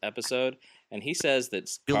Lost episode, and he says that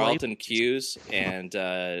Carlton Cuse and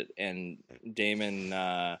Damon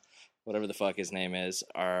whatever the fuck his name is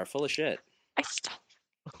are full of shit.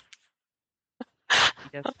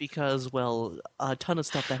 Yes, because, well, a ton of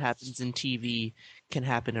stuff that happens in TV can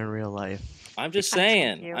happen in real life. I'm just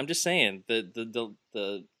saying.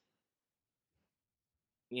 The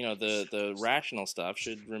rational stuff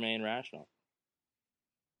should remain rational.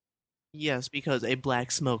 Yes, because a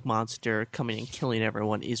black smoke monster coming and killing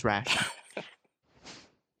everyone is rational.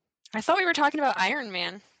 I thought we were talking about Iron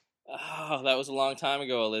Man. Oh, that was a long time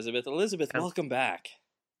ago, Elizabeth. Elizabeth, welcome back.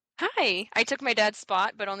 Hi. I took my dad's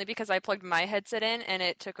spot, but only because I plugged my headset in and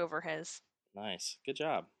it took over his. Nice. Good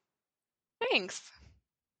job. Thanks.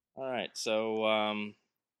 All right, so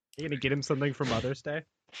you gonna get him something for Mother's Day?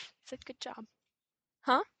 Said good job.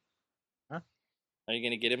 Huh? Are you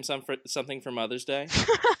gonna get him something for Mother's Day?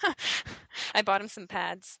 I bought him some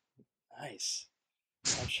pads. Nice.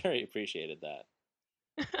 I'm sure he appreciated that.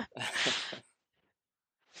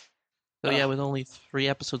 So yeah, with only 3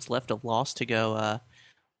 episodes left of Lost to go,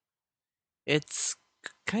 it's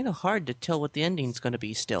kind of hard to tell what the ending's going to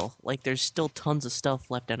be still. Like, there's still tons of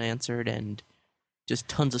stuff left unanswered and just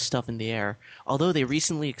tons of stuff in the air. Although they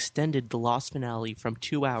recently extended the Lost finale from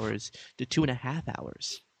 2 hours to 2.5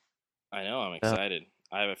 hours. I know, I'm excited.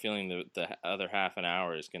 I have a feeling the other half an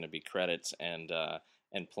hour is going to be credits and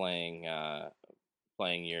playing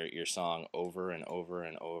your song over and over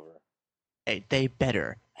and over. Hey, they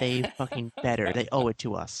better. They fucking better. They owe it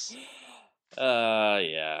to us.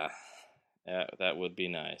 Yeah. That would be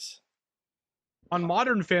nice. On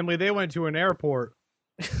Modern Family, they went to an airport.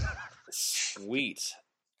 Sweet.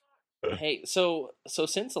 Hey, so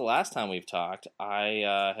since the last time we've talked,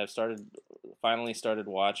 I have finally started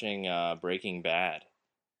watching Breaking Bad.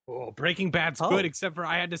 Oh, Breaking Bad's good, except for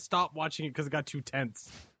I had to stop watching it because it got too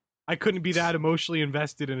tense. I couldn't be that emotionally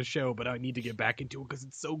invested in a show, but I need to get back into it because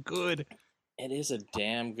it's so good. It is a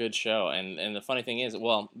damn good show, and the funny thing is,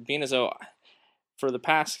 well, being as though for the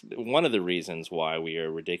past, one of the reasons why we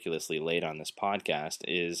are ridiculously late on this podcast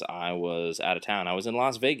is I was out of town. I was in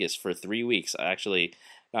Las Vegas for 3 weeks. Actually,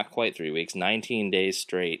 not quite 3 weeks, 19 days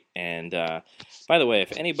straight. And by the way,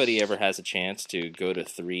 if anybody ever has a chance to go to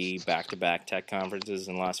 3 back-to-back tech conferences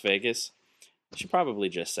in Las Vegas, you should probably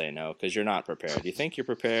just say no, because you're not prepared. You think you're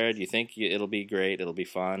prepared, you think it'll be great, it'll be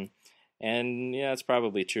fun, and yeah, it's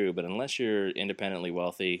probably true, but unless you're independently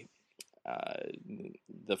wealthy,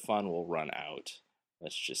 the fun will run out.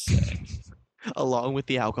 Let's just say. Along with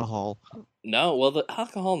the alcohol. No, well, the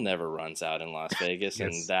alcohol never runs out in Las Vegas,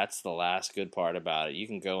 Yes. and that's the last good part about it. You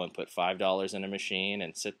can go and put $5 in a machine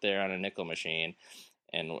and sit there on a nickel machine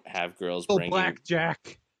and have girls bring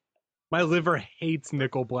blackjack. My liver hates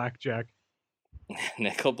nickel blackjack. you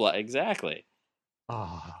nickel black. Exactly.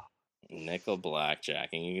 Ah. Nickel blackjack,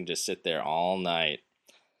 and you can just sit there all night.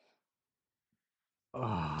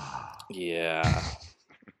 Ah. Yeah.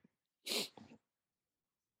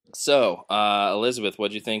 So, Elizabeth,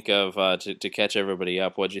 what'd you think of, to catch everybody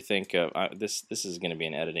up, what'd you think of, this is going to be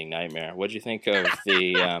an editing nightmare, what'd you think of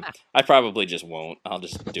the, I probably just won't, I'll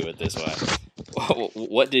just do it this way.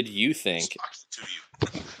 What did you think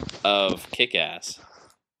of Kick-Ass?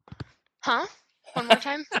 Huh? One more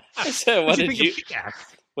time? I said, what'd you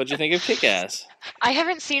think of Kick-Ass? I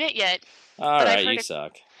haven't seen it yet. Alright, you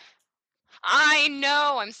suck. I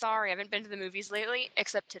know, I'm sorry. I haven't been to the movies lately,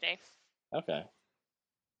 except today. Okay.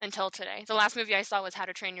 Until today. The last movie I saw was How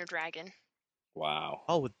to Train Your Dragon. Wow.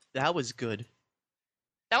 Oh, that was good.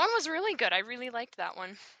 That one was really good. I really liked that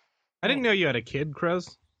one. I didn't know you had a kid,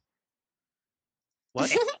 Crows.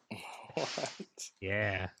 What? What?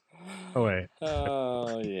 Yeah. Oh, wait.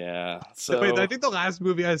 Oh, yeah. So, Wait, I think the last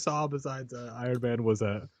movie I saw besides Iron Man was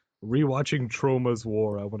rewatching Troma's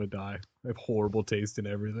War. I want to die. I have horrible taste in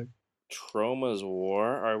everything. Troma's War?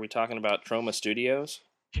 Are we talking about Troma Studios?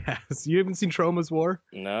 Yes. You haven't seen Troma's War?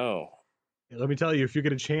 No. Let me tell you, if you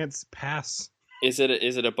get a chance, pass. Is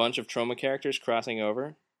it a bunch of Troma characters crossing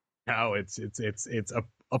over? No, it's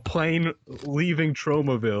a plane leaving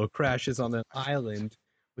Tromaville crashes on an island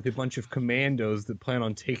with a bunch of commandos that plan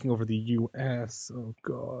on taking over the U.S. Oh,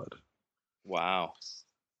 God. Wow.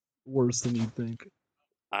 Worse than you'd think.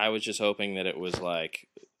 I was just hoping that it was like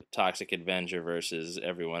Toxic Avenger versus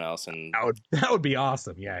everyone else, and that would be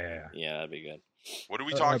awesome. Yeah. Yeah, that'd be good. What are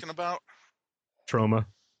we talking about? Troma.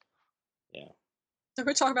 Yeah. So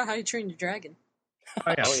we're talking about How to Train Your Dragon.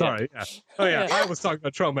 Oh, yeah, sorry. Yeah. Oh, yeah. I was talking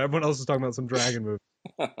about Troma. Everyone else was talking about some dragon movie.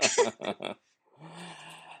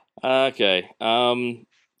 Okay.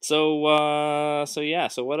 So yeah.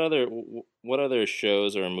 So what other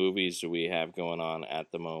shows or movies do we have going on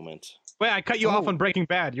at the moment? Wait, I cut you off on Breaking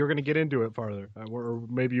Bad. You were going to get into it farther. Or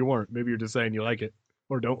maybe you weren't. Maybe you're just saying you like it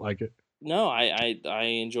or don't like it. No, I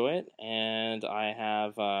enjoy it, and I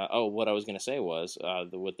have. What I was gonna say was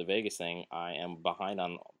with the Vegas thing, I am behind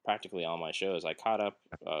on practically all my shows. I caught up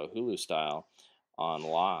Hulu style on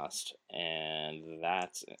Lost, and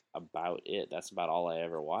that's about it. That's about all I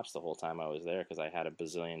ever watched the whole time I was there, because I had a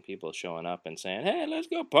bazillion people showing up and saying, "Hey, let's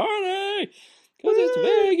go party, because it's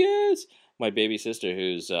Vegas." My baby sister,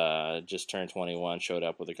 who's just turned 21, showed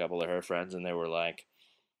up with a couple of her friends, and they were like,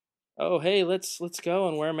 "Oh, hey, let's go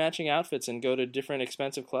and wear matching outfits and go to different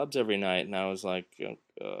expensive clubs every night." And I was like,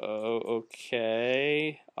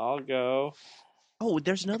 okay, I'll go. Oh,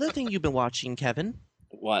 there's another thing you've been watching, Kevin.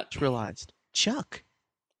 What? Just realized. Chuck.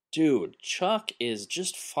 Dude, Chuck is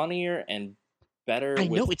just funnier and better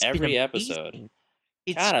with every episode.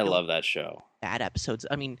 God, I love that show. Bad episodes.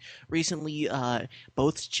 I mean, recently,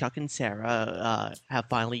 both Chuck and Sarah have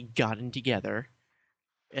finally gotten together,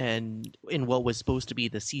 and in what was supposed to be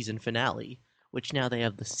the season finale, which now they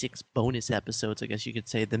have the 6 bonus episodes, I guess you could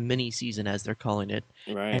say, the mini season as they're calling it.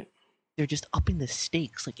 Right. And they're just upping the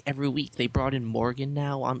stakes like every week. They brought in Morgan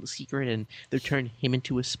now on The Secret, and they're turning him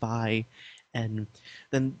into a spy. And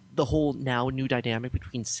then the whole now new dynamic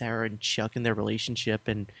between Sarah and Chuck and their relationship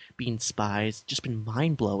and being spies just been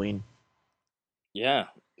mind-blowing. Yeah.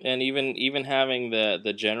 And even having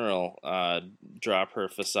the general drop her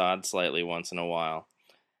facade slightly once in a while.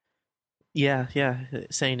 Yeah,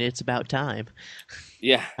 saying it's about time.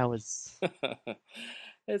 Yeah. That was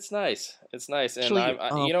It's nice. It's nice, and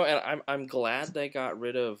Actually, I'm glad they got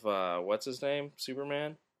rid of what's his name,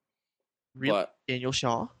 Superman. really, But Daniel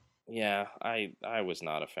Shaw. yeah, I was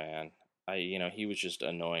not a fan. He was just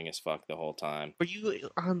annoying as fuck the whole time. Were you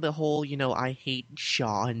on the whole, I hate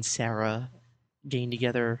Shaw and Sarah getting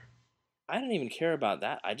together? I didn't even care about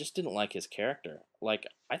that. I just didn't like his character. Like,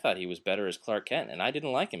 I thought he was better as Clark Kent, and I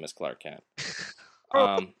didn't like him as Clark Kent.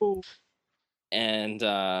 But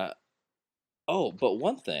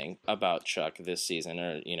one thing about Chuck this season,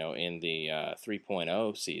 or in the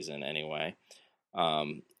 3.0 season anyway,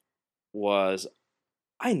 was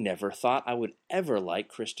I never thought I would ever like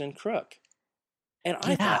Kristen Crook. And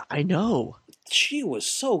I thought, I know. She was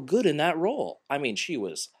so good in that role. I mean, she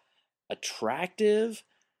was attractive.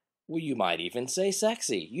 Well, you might even say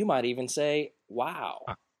sexy. You might even say, wow.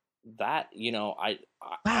 That,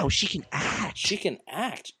 wow, she can act. She can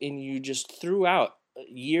act. And you just threw out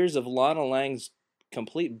years of Lana Lang's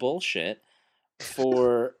complete bullshit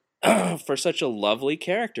for for such a lovely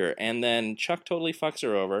character. And then Chuck totally fucks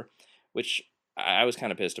her over, which I was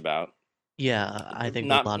kind of pissed about. Yeah, I think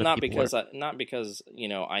not a lot of people because not because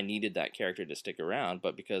I needed that character to stick around,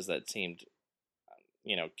 but because that seemed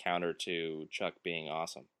counter to Chuck being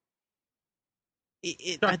awesome.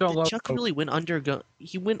 Chuck really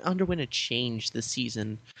underwent a change this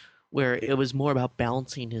season, where it was more about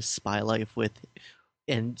balancing his spy life with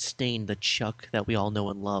and staying the Chuck that we all know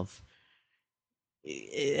and love.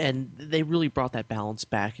 And they really brought that balance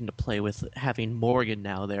back into play with having Morgan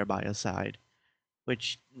now there by his side,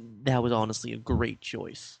 which that was honestly a great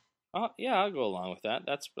choice. Yeah, I'll go along with that.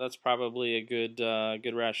 That's probably a good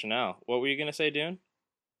rationale. What were you gonna say, Dune?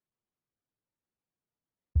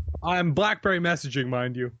 I'm BlackBerry messaging,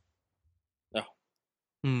 mind you. Oh.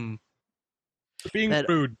 Being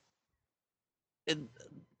rude.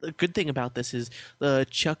 The good thing about this is the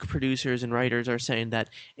Chuck producers and writers are saying that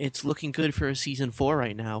it's looking good for a season 4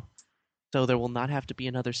 right now, so there will not have to be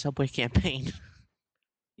another Subway campaign.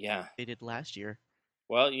 Yeah, they did last year.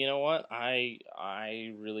 Well, you know what? I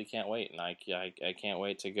really can't wait, and I can't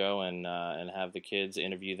wait to go and have the kids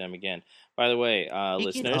interview them again. By the way,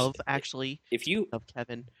 listeners, if you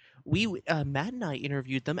Kevin, we Matt and I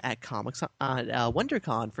interviewed them at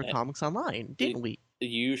WonderCon for Comics Online, didn't we?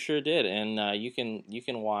 You sure did, and you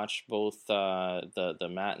can watch both the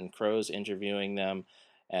Matt and Crows interviewing them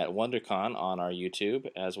at WonderCon on our YouTube,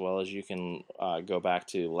 as well as you can go back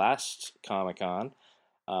to last Comic-Con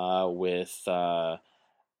with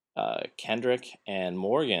Kendrick and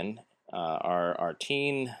Morgan, our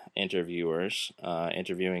teen interviewers,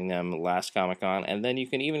 interviewing them last Comic-Con, and then you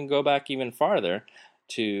can even go back even farther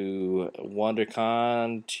to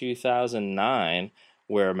WonderCon 2009,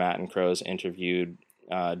 where Matt and Crows interviewed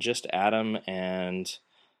just Adam and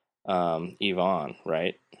Yvonne,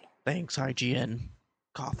 right? Thanks, IGN.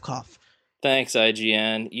 Cough, cough. Thanks,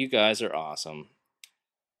 IGN. You guys are awesome.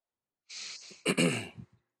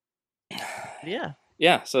 Yeah.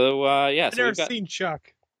 Yeah, so, I've so never seen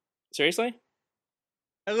Chuck. Seriously?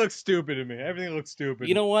 It looks stupid to me. Everything looks stupid.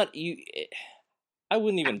 You know what? I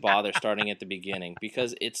wouldn't even bother starting at the beginning,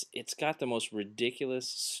 because it's got the most ridiculous,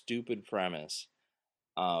 stupid premise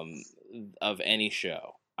of any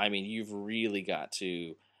show. I mean, you've really got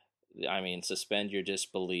to, suspend your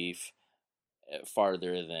disbelief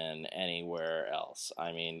farther than anywhere else.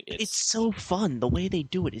 I mean, it's so fun. The way they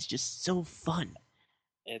do it is just so fun.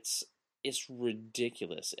 It's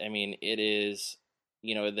ridiculous. I mean, it is.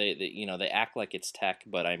 They act like it's tech,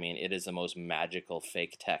 but I mean, it is the most magical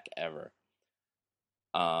fake tech ever.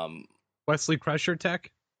 Wesley Crusher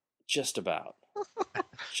tech? Just about.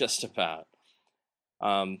 Just about.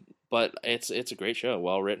 But it's a great show,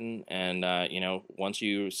 well written, and once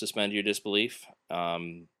you suspend your disbelief,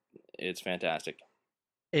 it's fantastic.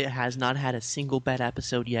 It has not had a single bad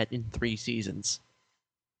episode yet in 3 seasons.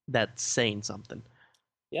 That's saying something.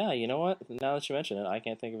 Yeah, you know what? Now that you mention it, I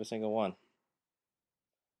can't think of a single one.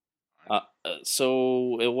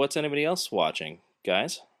 So what's anybody else watching,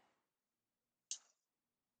 guys?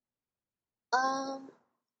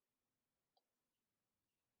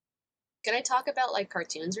 Can I talk about like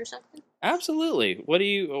cartoons or something? Absolutely. But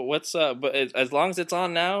as long as it's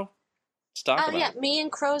on now, let's talk about it. Me and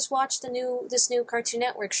Crows watched this new Cartoon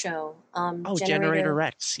Network show. Generator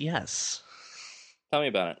Rex, yes. Tell me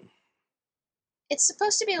about it. It's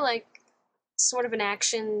supposed to be like sort of an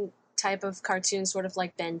action type of cartoon, sort of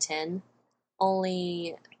like Ben 10,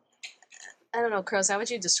 only I don't know, Crows. How would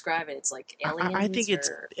you describe it? It's like aliens. I think it's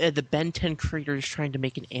or... the Ben 10 creators trying to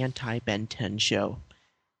make an anti-Ben 10 show.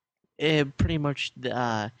 Pretty much,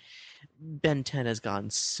 Ben 10 has gone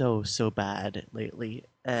so bad lately,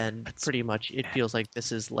 and pretty much it feels like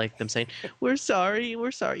this is like them saying, we're sorry,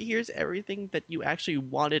 here's everything that you actually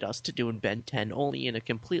wanted us to do in Ben 10, only in a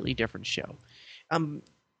completely different show.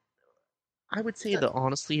 I would say that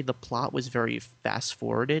honestly, the plot was very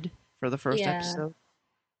fast-forwarded for the first episode.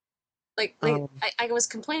 I was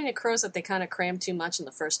complaining to Crows that they kind of crammed too much in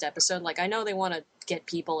the first episode. Like, I know they want to get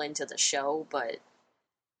people into the show, but,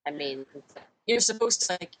 I mean, you're supposed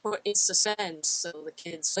to, like, put in suspense so the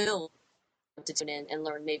kids will want to tune in and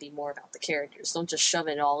learn maybe more about the characters. Don't just shove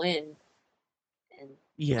it all in. And,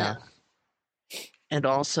 yeah. And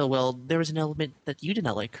also, well, there was an element that you did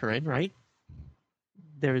not like, Corinne, right?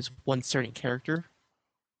 There is one certain character.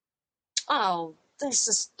 Oh, there's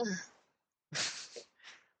just...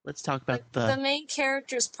 Let's talk about the main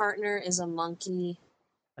character's partner is a monkey.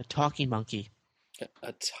 A talking monkey.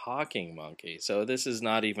 A talking monkey. So this is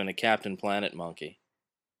not even a Captain Planet monkey.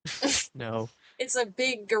 No. It's a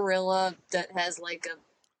big gorilla that has like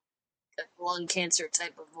a lung cancer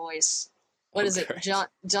type of voice. What is it? John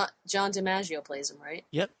DiMaggio plays him, right?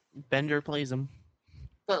 Yep. Bender plays him.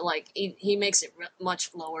 But like he makes it much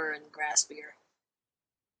lower and graspier.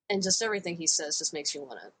 And just everything he says just makes you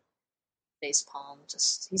want to face palm.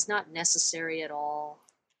 Just he's not necessary at all.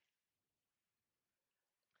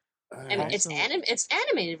 I mean, it's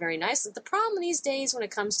animated very nicely. The problem these days when it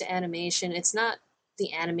comes to animation, it's not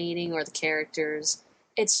the animating or the characters.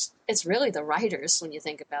 It's really the writers when you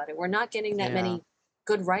think about it. We're not getting that many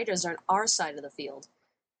good writers on our side of the field.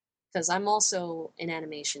 Because I'm also an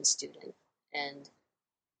animation student, and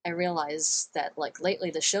I realize that like lately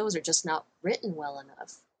the shows are just not written well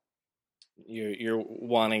enough. You're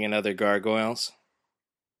wanting another Gargoyles?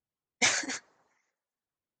 That'd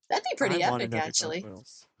be pretty epic, actually.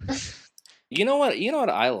 You know what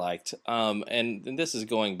I liked, and this is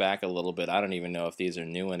going back a little bit. I don't even know if these are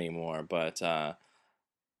new anymore, but I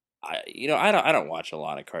don't watch a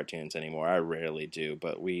lot of cartoons anymore. I rarely do,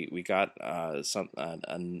 but we got a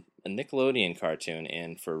Nickelodeon cartoon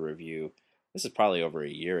in for review. This is probably over a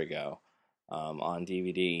year ago, on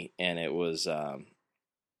DVD, and it was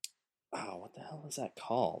what the hell is that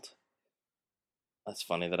called? That's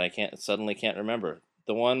funny that I suddenly can't remember.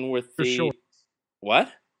 The one with the... Sure.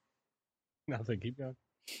 What? Nothing, keep going.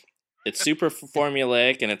 It's super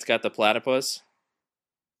formulaic, and it's got the platypus.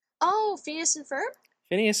 Oh, Phineas and Ferb?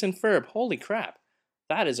 Phineas and Ferb. Holy crap.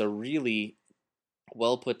 That is a really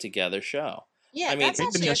well put together show. Yeah, I mean, that's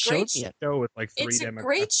actually a great show with like 3 It's a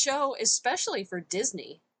great show, especially for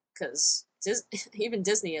Disney, because even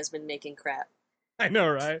Disney has been making crap. I know,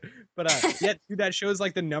 right? But yeah, dude, that show is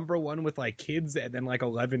like the #1 with like kids and then like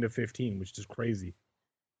 11 to 15, which is crazy.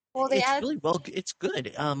 Well, it's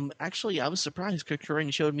good. Actually, I was surprised because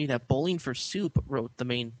Corinne showed me that Bowling for Soup wrote the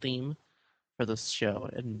main theme for this show,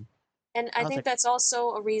 and I think that's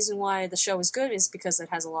also a reason why the show is good, is because it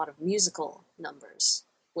has a lot of musical numbers,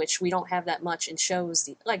 which we don't have that much in shows.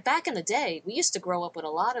 Like back in the day, we used to grow up with a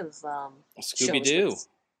lot of Scooby-Doo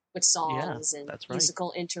with songs and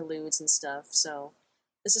musical interludes and stuff. So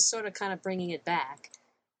this is sort of kind of bringing it back.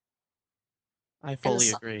 I fully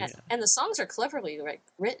agree. And the songs are cleverly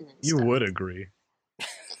written. And you stuff. would agree.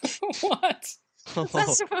 What? What's that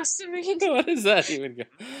supposed to mean? What does that even go?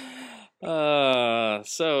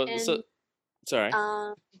 Sorry.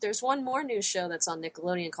 There's one more new show that's on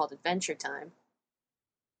Nickelodeon called Adventure Time.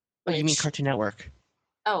 Oh, you mean Cartoon Network?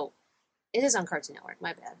 Oh, it is on Cartoon Network.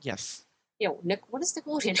 My bad. Yes. Yo, Nick, what does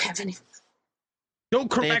Nickelodeon have anymore? Don't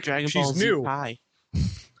correct Dragon She's Ball new. Z Kai.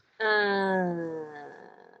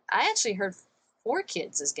 I actually heard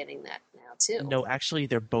 4Kids is getting that now too. No, actually,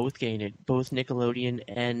 they're both getting it. Both Nickelodeon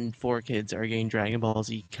and 4Kids are getting Dragon Ball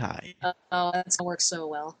Z Kai. Oh, that's gonna work so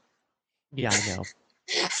well. Yeah, I know.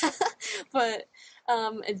 But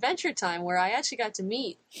Adventure Time, where I actually got to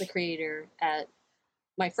meet the creator at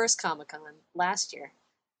my first Comic-Con last year,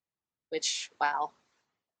 which, wow.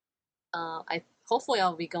 Hopefully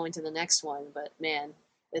I'll be going to the next one, but man,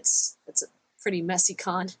 it's a pretty messy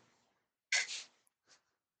con.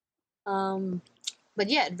 But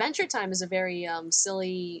yeah, Adventure Time is a very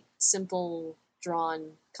silly, simple,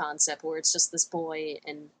 drawn concept where it's just this boy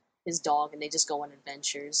and his dog, and they just go on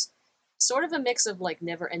adventures. Sort of a mix of like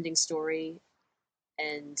Never-Ending Story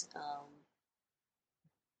and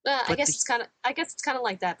I guess it's kind of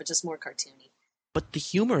like that, but just more cartoony. But the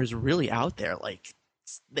humor is really out there. Like,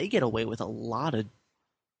 they get away with a lot of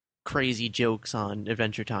crazy jokes on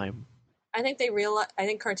Adventure Time. I think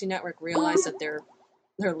Cartoon Network realized that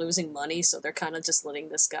they're losing money, so they're kind of just letting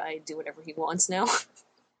this guy do whatever he wants now.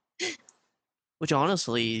 Which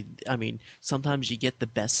honestly, I mean, sometimes you get the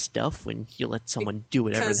best stuff when you let someone do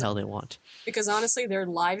whatever Because- the hell they want. Because honestly, their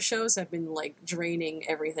live shows have been like draining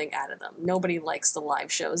everything out of them. Nobody likes the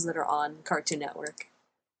live shows that are on Cartoon Network.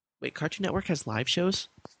 Wait, Cartoon Network has live shows?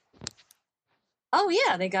 Oh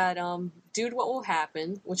yeah, they got Dude, What Will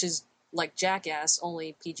Happen, which is like Jackass,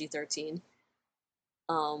 only PG-13.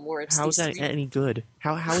 Where it's How is these that three- any good?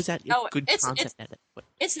 How is that Oh, good it's- content?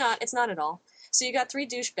 It's not at all. So you got three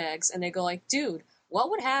douchebags, and they go like, "Dude, what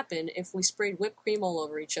would happen if we sprayed whipped cream all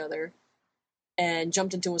over each other, and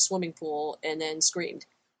jumped into a swimming pool, and then screamed?"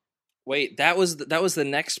 Wait, that was the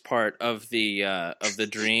next part of the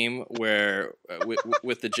dream where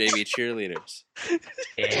with the JV cheerleaders.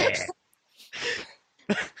 Yeah.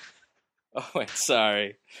 Oh wait,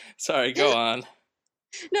 sorry, go on.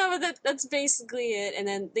 No, but that's basically it. And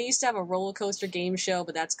then they used to have a roller coaster game show,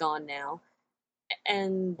 but that's gone now.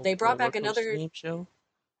 And they brought back Roller coaster another game show.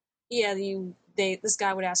 Yeah, this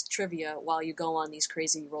guy would ask trivia while you go on these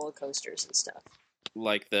crazy roller coasters and stuff.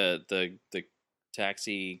 Like the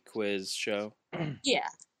taxi quiz show. Yeah.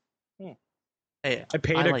 Hey, I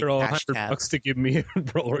paid I a like girl hashtag. $100 to give me a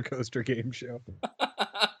roller coaster game show.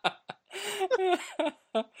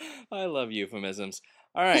 I love euphemisms.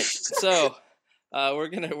 All right, so we're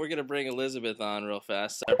gonna bring Elizabeth on real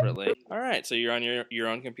fast separately. All right, so you're on your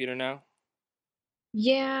own computer now.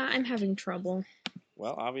 Yeah, I'm having trouble.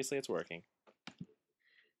 Well, obviously it's working.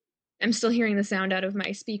 I'm still hearing the sound out of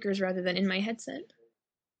my speakers rather than in my headset.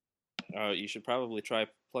 You should probably try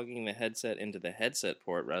plugging the headset into the headset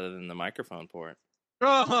port rather than the microphone port.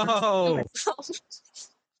 Oh!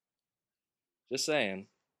 Just saying.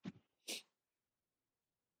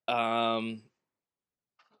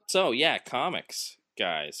 So yeah, comics,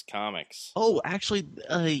 guys, comics. Oh, actually,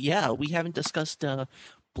 yeah, we haven't discussed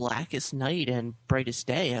Blackest Night and Brightest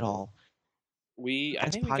Day at all. I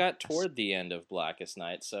As think we got podcasts. toward the end of Blackest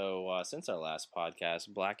Night. So since our last podcast,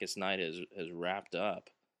 Blackest Night has wrapped up,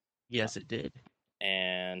 Yes, it did.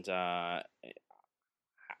 and I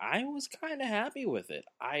was kind of happy with it.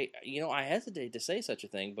 I hesitate to say such a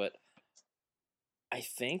thing, but I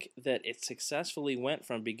think that it successfully went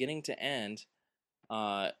from beginning to end.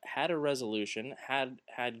 Had a resolution,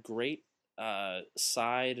 had great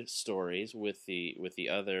side stories with the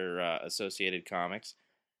other associated comics,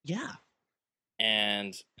 Yeah.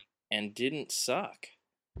 and didn't suck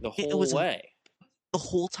the It whole was way. The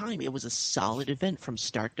whole time, it was a solid event from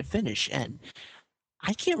start to finish, and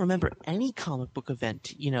I can't remember any comic book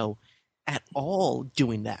event, at all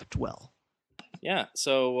doing that well. Yeah.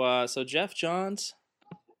 So Jeff Johns,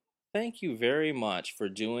 thank you very much for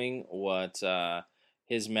doing what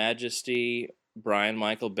His Majesty Brian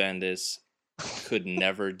Michael Bendis could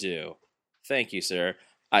never do. Thank you, sir.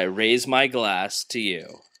 I raise my glass to you.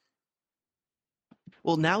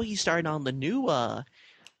 Well, now he started on the new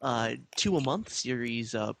 2-a-month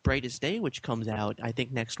series, Brightest Day, which comes out, I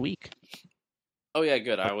think, next week. Oh yeah,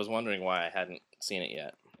 good. I was wondering why I hadn't seen it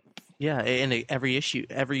yet. Yeah, and every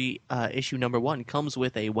issue number 1 comes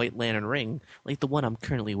with a White Lantern ring, like the one I'm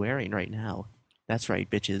currently wearing right now. That's right,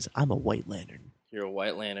 bitches. I'm a White Lantern. You're a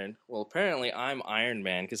White Lantern. Well, apparently I'm Iron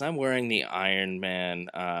Man because I'm wearing the Iron Man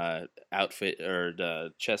outfit or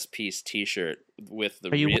the chest piece T-shirt with the.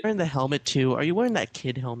 Are you wearing the helmet too? Are you wearing that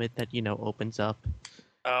kid helmet that opens up?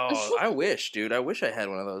 Oh, I wish, dude. I wish I had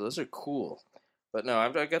one of those. Those are cool. But no,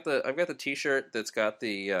 I've got the T-shirt that's got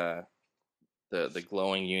the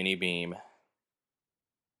glowing uni beam.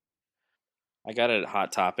 I got it at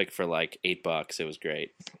Hot Topic for like $8. It was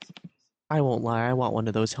great. I won't lie. I want one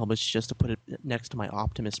of those helmets just to put it next to my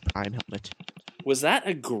Optimus Prime helmet. Was that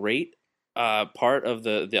a great part of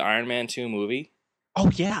the Iron Man 2 movie?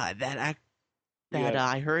 Oh yeah, Yeah.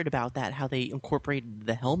 I heard about that. How they incorporated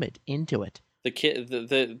the helmet into it. The kid,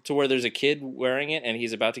 to where there's a kid wearing it and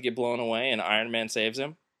he's about to get blown away, and Iron Man saves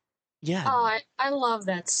him. Yeah. Oh, I love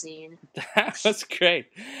that scene. That was great.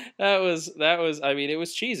 That was. I mean, it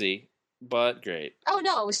was cheesy, but great. Oh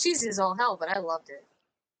no, it was cheesy as all hell, but I loved it.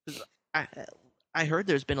 I heard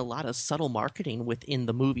there's been a lot of subtle marketing within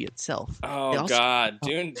the movie itself. Oh God,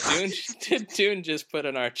 Dune just put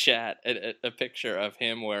in our chat a picture of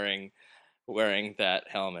him wearing that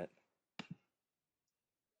helmet.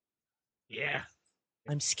 Yeah.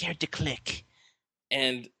 I'm scared to click.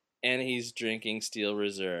 And he's drinking Steel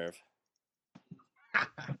Reserve.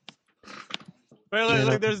 Wait,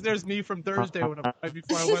 look, there's me from Thursday right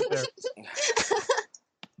before I went there.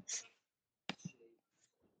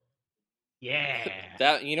 Yeah.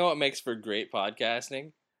 That, you know what makes for great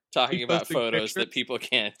podcasting? Talking about Posting photos pictures? that people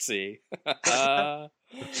can't see.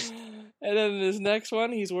 And then this next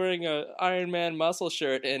one, he's wearing a Iron Man muscle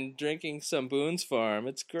shirt and drinking some Boone's Farm.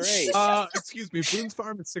 It's great. Excuse me, Boone's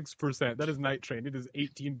Farm is 6%. That is Night Train. It is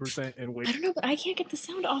 18% and weight. I don't know, but I can't get the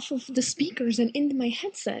sound off of the speakers and into my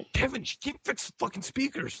headset. Kevin, you can't fix the fucking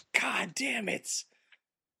speakers. God damn it.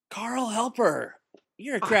 Carl, help her.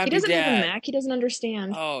 You're a He crappy doesn't have a dad. Mac. He doesn't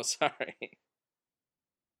understand. Oh, sorry.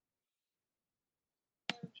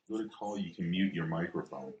 Go to call, you can mute your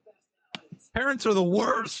microphone. Parents are the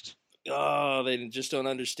worst. Oh, they just don't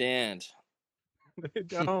understand. They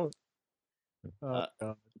don't. God.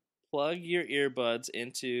 Plug your earbuds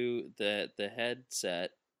into the headset.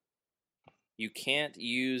 You can't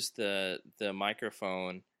use the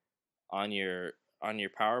microphone on your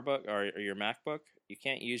PowerBook or your MacBook. You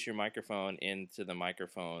can't use your microphone into the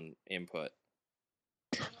microphone input.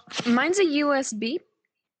 Mine's a USB.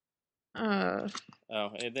 Oh,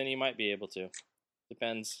 then you might be able to.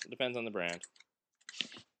 Depends on the brand.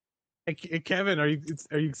 Hey, Kevin, are you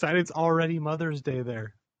excited? It's already Mother's Day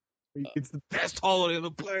there. It's the best holiday on the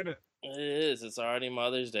planet. It is. It's already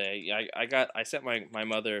Mother's Day. I sent my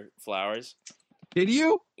mother flowers. Did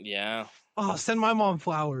you? Yeah. Oh, send my mom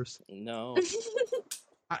flowers. No.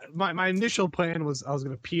 My initial plan was I was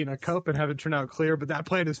going to pee in a cup and have it turn out clear, but that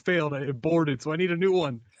plan has failed. It aborted, so I need a new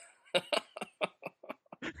one.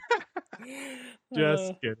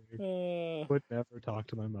 Just kidding. Would never talk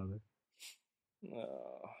to my mother.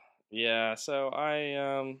 Yeah, so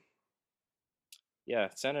I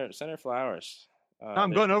send her flowers.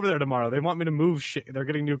 I'm going over there tomorrow. They want me to move shit. They're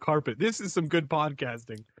getting new carpet. This is some good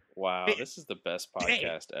podcasting. Wow, this is the best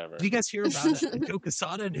podcast ever. Did you guys hear about Joe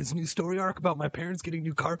Quesada and his new story arc about my parents getting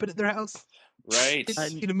new carpet at their house? Right. I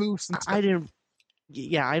need to move some stuff. I didn't.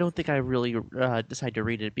 Yeah, I don't think I really decided to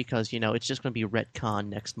read it because it's just going to be retcon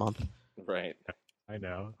next month. Right. I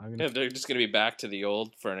know. They're just going to be back to the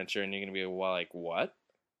old furniture, and you're going to be like, what?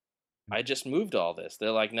 I just moved all this.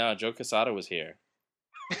 They're like, no, Joe Quesada was here.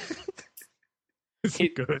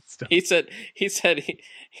 Good stuff. He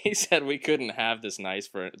said we couldn't have this nice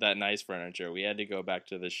furniture. We had to go back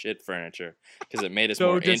to the shit furniture because it made us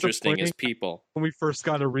more interesting as people. When we first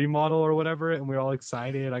got a remodel or whatever, and we were all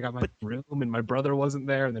excited, I got my room, and my brother wasn't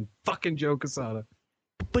there, and then fucking Joe Quesada.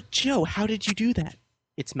 But Joe, how did you do that?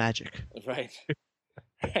 It's magic. Right.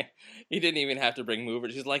 He didn't even have to bring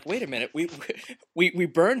movers. He's like, wait a minute, we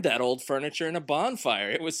burned that old furniture in a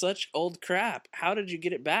bonfire. It was such old crap. How did you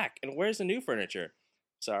get it back? And where's the new furniture?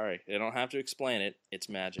 Sorry, they don't have to explain it. It's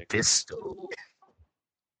magic.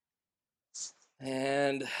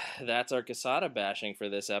 And that's our Quesada bashing for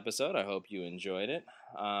this episode. I hope you enjoyed it.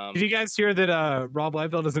 Did you guys hear that Rob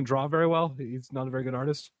Liefeld doesn't draw very well? He's not a very good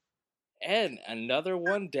artist. And another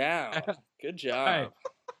one down. Good job.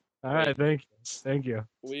 All right, thank you.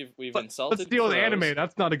 We've insulted. Let's deal with pros. anime.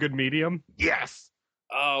 That's not a good medium. Yes.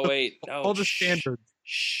 Oh wait, no. All the standards.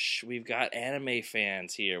 Shh. We've got anime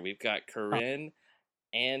fans here. We've got Corinne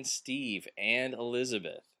and Steve and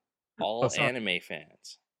Elizabeth, all anime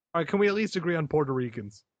fans. All right, can we at least agree on Puerto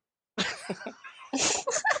Ricans?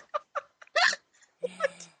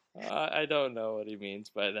 I don't know what he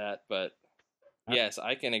means by that, but yes,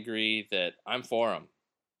 I can agree that I'm for him.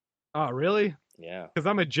 Oh, really? Yeah. Because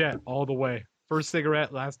I'm a Jet all the way. First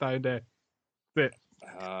cigarette, last dying day. That's it.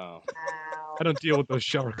 Oh. I don't deal with those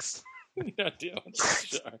sharks. You don't deal with those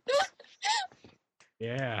sharks.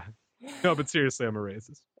 Yeah. No, but seriously, I'm a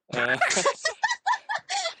racist.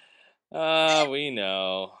 We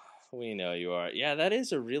know. We know you are. Yeah, that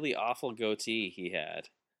is a really awful goatee he had.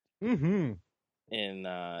 Mm-hmm. In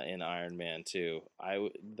Iron Man 2.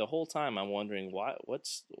 The whole time I'm wondering why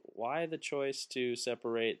the choice to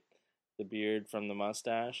separate the beard from the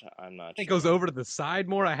mustache. I'm not sure. It goes over to the side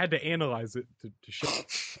more. I had to analyze it to show.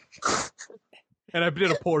 And I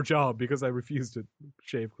did a poor job because I refused to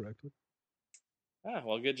shave correctly. Ah,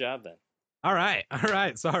 well, good job then. All right.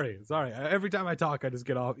 Sorry. Every time I talk, I just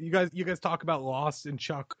get off. You guys talk about Lost and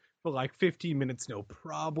Chuck for like 15 minutes, no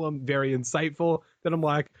problem. Very insightful. Then I'm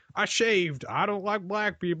like, I shaved. I don't like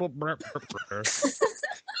black people.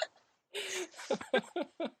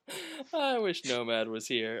 I wish Nomad was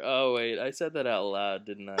here. Oh wait, I said that out loud,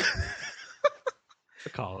 didn't I?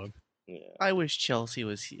 Call him. Yeah. I wish Chelsea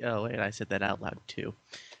was here. Oh wait, I said that out loud too.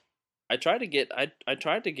 I tried to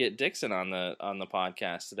get Dixon on the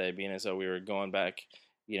podcast today, being as though we were going back,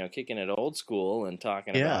 kicking it old school and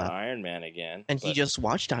talking about Iron Man again. And he just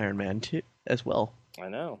watched Iron Man 2 as well. I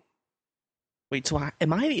know. Wait, so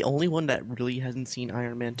am I the only one that really hasn't seen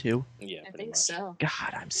Iron Man 2? Yeah, I think so.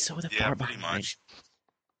 God, I'm so far behind. Much.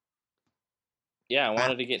 Yeah, I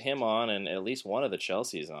wanted to get him on and at least one of the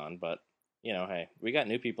Chelseas on, but hey, we got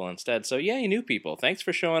new people instead. So yay, new people! Thanks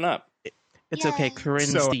for showing up. It's okay.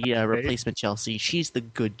 Corinne's So the happy. replacement Chelsea. She's the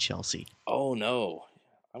good Chelsea. Oh no,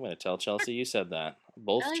 I'm gonna tell Chelsea you said that.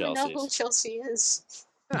 Both I don't even know who Chelseas. Chelsea is.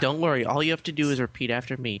 Don't worry. All you have to do is repeat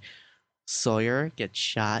after me. Sawyer gets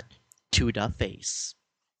shot to the face.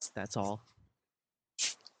 That's all.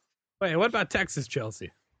 Wait, what about Texas Chelsea?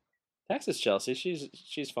 Texas Chelsea,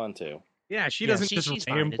 she's fun too. Yeah, she Yeah, doesn't she's just fine. It's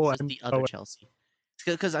ramble just and the other Chelsea.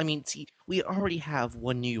 Because, I mean, see, we already have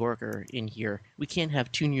one New Yorker in here. We can't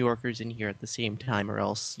have two New Yorkers in here at the same time, or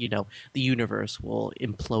else, you know, the universe will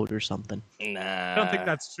implode or something. Nah. I don't think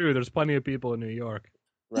that's true. There's plenty of people in New York.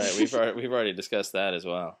 Right, we've already discussed that as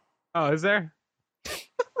well. Oh, is there?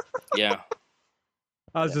 Yeah.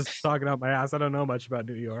 I was just talking out my ass. I don't know much about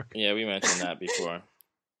New York. Yeah, we mentioned that before.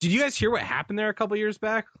 Did you guys hear what happened there a couple years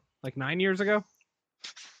back? Like 9 years ago?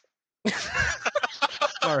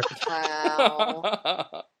 Sorry.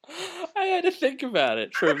 Wow. I had to think about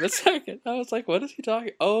it for a second. I was like, "What is he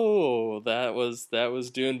talking?" Oh, that was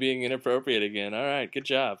Dune being inappropriate again. All right, good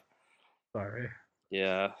job. Sorry.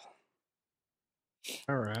 Yeah.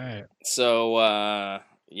 All right. So,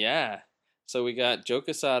 yeah. So we got Joe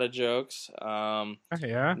Quesada jokes,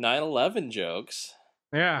 Yeah. 9/11 jokes,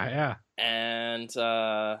 Yeah. and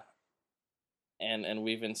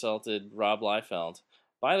we've insulted Rob Liefeld.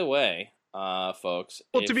 By the way, folks.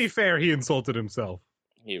 Well, to be fair, he insulted himself.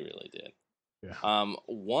 He really did. Yeah. I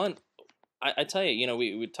tell you, you know,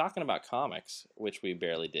 we were talking about comics, which we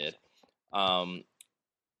barely did.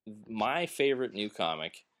 My favorite new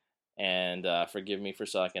comic, and forgive me for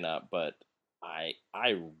sucking up, but I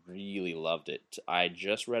really loved it. I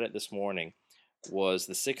just read it this morning. Was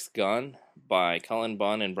The Sixth Gun by Cullen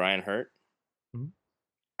Bunn and Brian Hurt.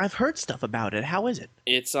 I've heard stuff about it. How is it?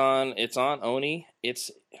 It's on Oni.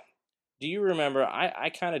 Do you remember?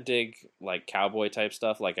 I kind of dig like cowboy type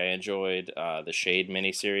stuff. Like I enjoyed the Shade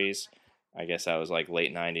miniseries. I guess that was like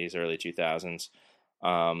late '90s, early 2000s.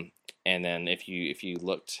 And then if you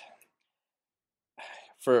looked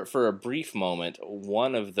for a brief moment,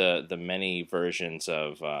 one of the many versions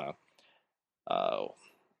of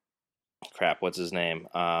crap, what's his name?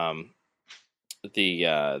 The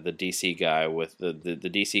DC guy with the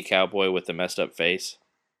DC cowboy with the messed up face.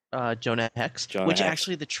 Jonah Hex, which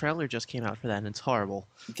actually the trailer just came out for that, and it's horrible.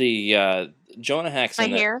 The Jonah Hex My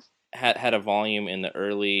hair. had a volume in the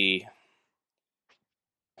early,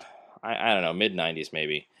 I don't know, mid '90s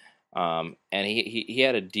maybe, and he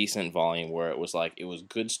had a decent volume where it was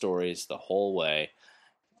good stories the whole way,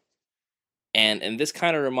 and this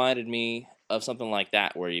kind of reminded me of something like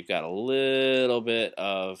that where you've got a little bit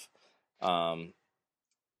of,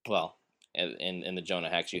 well. In the Jonah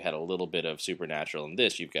Hex, you had a little bit of supernatural. In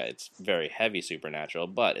this, it's very heavy supernatural,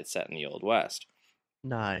 but it's set in the Old West.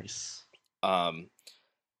 Nice. And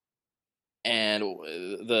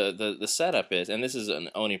the setup is, and this is an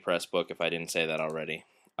Oni Press book, if I didn't say that already.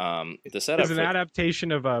 The setup is an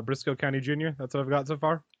adaptation of Briscoe County Jr. That's what I've got so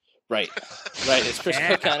far. Right. It's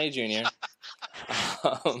Briscoe County Jr. You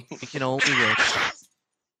can only wish.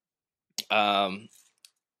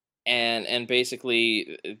 And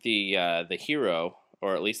basically the hero,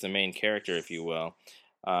 or at least the main character, if you will,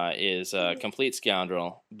 is a complete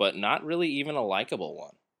scoundrel, but not really even a likable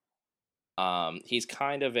one. He's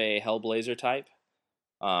kind of a Hellblazer type,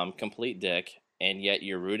 complete dick, and yet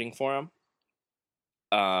you're rooting for him.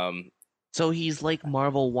 So he's like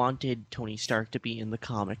Marvel wanted Tony Stark to be in the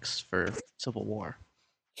comics for Civil War.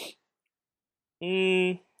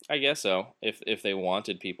 I guess so. If they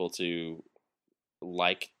wanted people to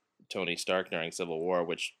like Tony Stark during Civil War,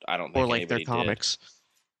 which I don't think or like anybody their comics.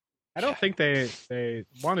 I don't think they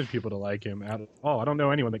wanted people to like him at all. I don't know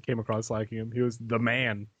anyone that came across liking him. He was the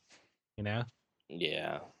man, you know?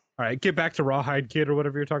 Yeah. All right, get back to Rawhide Kid or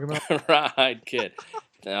whatever you're talking about. Rawhide Kid.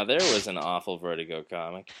 Now, there was an awful Vertigo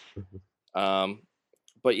comic.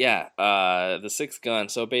 But yeah, The Sixth Gun.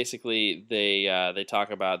 So basically, they talk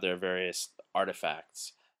about their various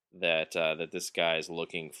artifacts that this guy is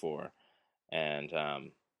looking for.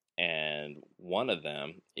 And one of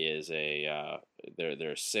them is there are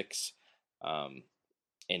 6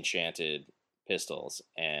 enchanted pistols,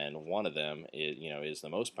 and one of them is the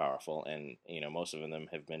most powerful, and most of them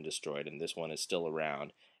have been destroyed, and this one is still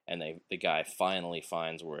around, and the guy finally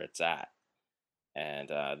finds where it's at, and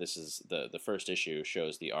this is the first issue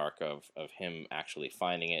shows the arc of him actually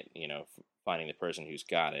finding it, finding the person who's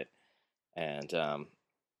got it, and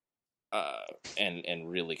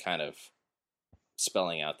really kind of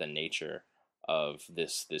spelling out the nature of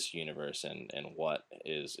this universe and what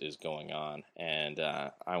is going on. And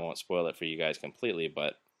I won't spoil it for you guys completely,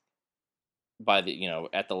 but by the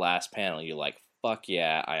at the last panel you're like, fuck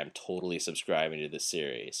yeah, I am totally subscribing to this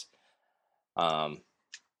series.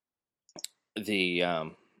 you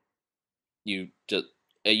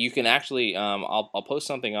can actually I'll post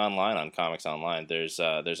something online on Comics Online. There's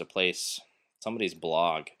a place, somebody's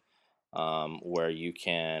blog, where you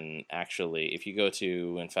can actually, if you go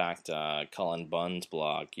to, in fact, Cullen Bunn's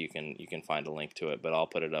blog, you can find a link to it. But I'll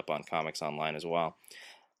put it up on Comics Online as well.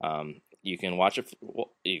 You can watch it.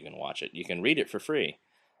 You can watch it. You can read it for free.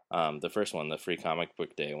 The first one, the free comic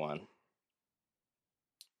book day one.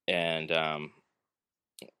 And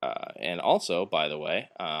also, by the way,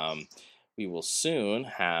 we will soon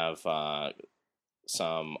have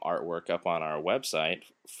some artwork up on our website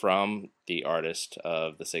from the artist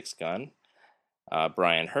of The Sixth Gun,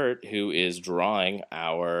 Brian Hurt, who is drawing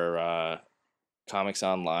our Comics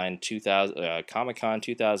Online Comic-Con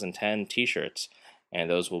 2010 T-shirts, and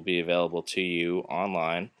those will be available to you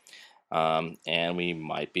online. And we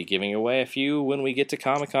might be giving away a few when we get to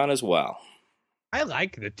Comic-Con as well. I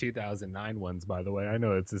like the 2009 ones, by the way. I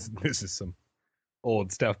know this is some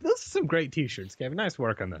old stuff. This is some great T-shirts, Kevin. Nice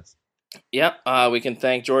work on this. Yep, we can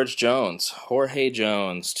thank Jorge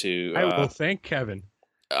Jones to. I will thank Kevin.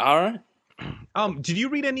 All right. Did you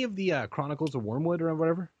read any of the Chronicles of Wormwood or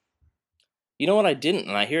whatever? You know what? I didn't,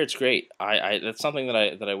 and I hear it's great. I that's something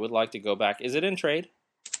that I would like to go back. Is it in trade?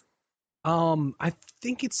 I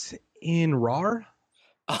think it's in RAR.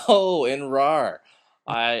 Oh, in RAR.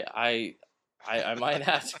 I might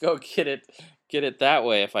have to go get it that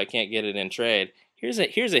way if I can't get it in trade. Here's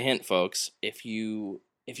a hint, folks. If you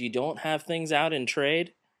don't have things out in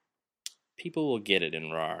trade, people will get it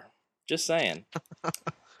in RAR. Just saying.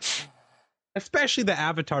 Especially the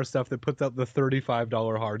Avatar stuff that puts out the $35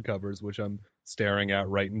 hardcovers, which I'm staring at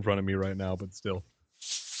right in front of me right now, but still.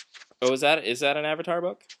 Oh, is that an Avatar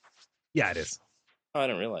book? Yeah, it is. Oh, I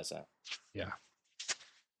didn't realize that. Yeah.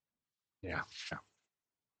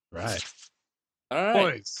 Right. All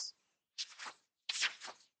right. Boys.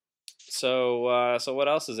 So what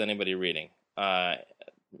else is anybody reading?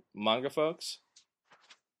 Manga folks?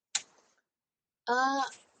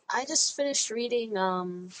 I just finished reading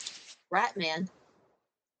Ratman.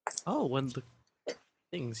 Oh, one of the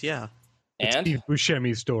things, yeah. And Steve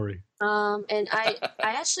Buscemi's story. And I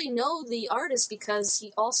actually know the artist because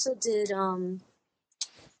he also did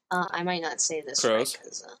I might not say this Crows. right,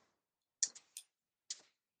 'cause,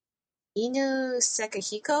 Inu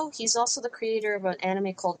Sekihiko. He's also the creator of an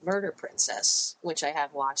anime called Murder Princess, which I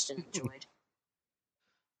have watched and enjoyed.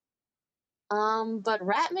 But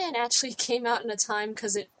Ratman actually came out in a time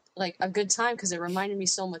a good time because it reminded me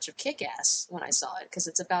so much of Kick-Ass when I saw it, because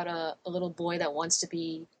it's about a little boy that wants to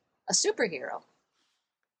be a superhero.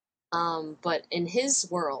 But in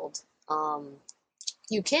his world,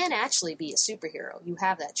 you can actually be a superhero. You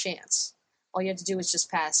have that chance. All you have to do is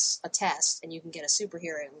just pass a test, and you can get a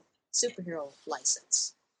superhero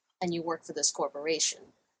license, and you work for this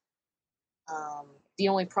corporation. The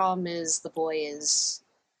only problem is the boy is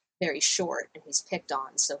very short, and he's picked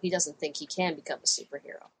on, so he doesn't think he can become a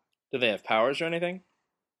superhero. Do they have powers or anything?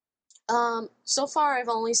 So far I've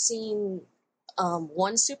only seen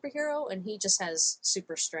one superhero, and he just has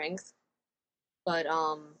super strength. But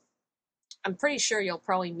I'm pretty sure you'll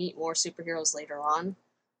probably meet more superheroes later on.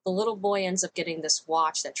 The little boy ends up getting this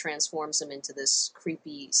watch that transforms him into this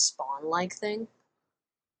creepy spawn-like thing.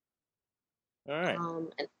 All right.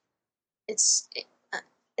 And it's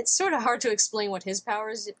sort of hard to explain what his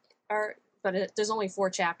powers are, but there's only 4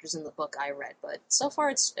 chapters in the book I read. But so far,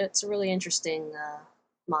 it's a really interesting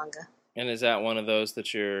manga. And is that one of those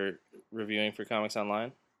that you're reviewing for Comics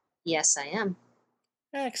Online? Yes, I am.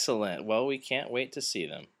 Excellent. Well, we can't wait to see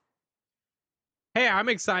them. Hey, I'm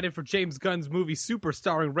excited for James Gunn's movie Super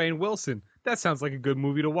starring Rainn Wilson. That sounds like a good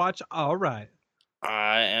movie to watch. All right.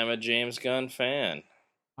 I am a James Gunn fan.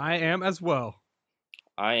 I am as well.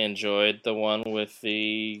 I enjoyed the one with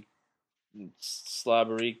the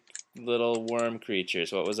slobbery little worm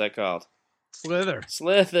creatures. What was that called?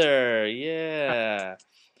 Slither, yeah.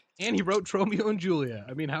 And he wrote Romeo and Juliet.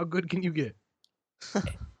 I mean, how good can you get?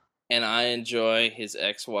 And I enjoy his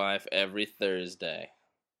ex-wife every Thursday.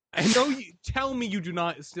 I know you tell me you do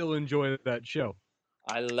not still enjoy that show.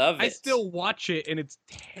 I love it. I still watch it, and it's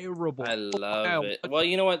terrible. I love it. Well,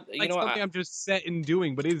 you know what? I'm just set in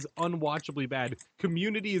doing, but it is unwatchably bad.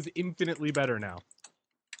 Community is infinitely better now.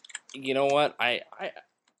 You know what? I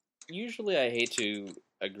usually I hate to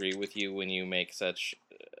agree with you when you make such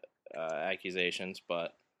accusations,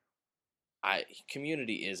 but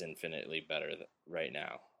Community is infinitely better right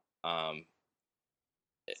now.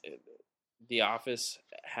 The Office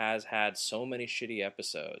has had so many shitty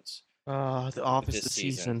episodes. The Office this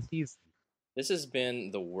season. This has been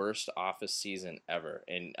the worst Office season ever,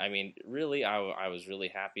 and I mean, really, I was really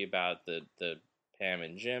happy about the Pam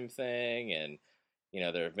and Jim thing, and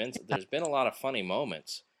there's been a lot of funny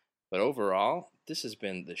moments, but overall, this has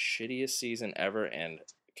been the shittiest season ever, and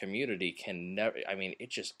Community can never. I mean, it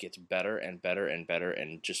just gets better and better and better,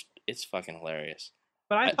 and just it's fucking hilarious.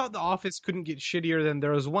 But I thought The Office couldn't get shittier than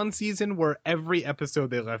there was one season where every episode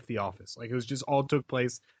they left The Office. Like, it was just all took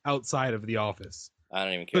place outside of The Office. I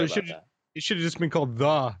don't even care about that. It should have just been called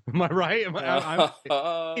The. Am I right?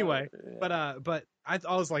 Anyway, Yeah. but I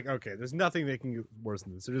was like, okay, there's nothing they can get worse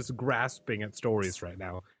than this. They're just grasping at stories right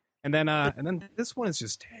now. And then this one is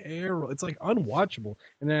just terrible. It's like unwatchable.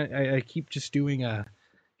 And then I keep just doing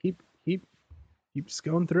keep just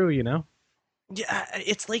going through, you know. Yeah,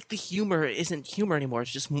 it's like the humor isn't humor anymore.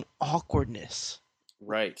 It's just awkwardness.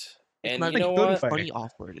 Right. It's And not you know good what? funny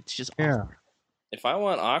awkward. It's just Yeah. awkward. If I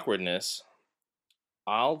want awkwardness,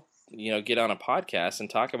 I'll get on a podcast and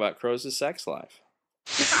talk about Crow's sex life.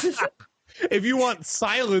 If you want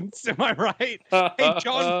silence, am I right? Hey,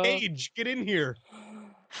 John Cage, get in here.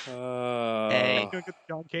 Hey. You gonna get the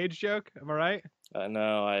John Cage joke? Am I right?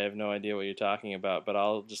 No, I have no idea what you're talking about, but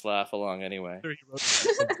I'll just laugh along anyway.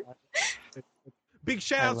 Big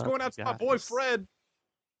shout outs going out to my boy Fred.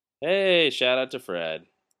 Hey, shout out to Fred.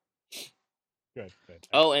 Good.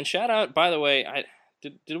 Oh, and shout out, by the way,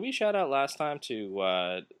 did we shout out last time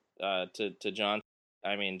to John?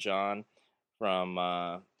 I mean John from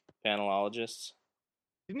Panelologists.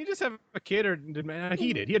 Didn't he just have a kid, or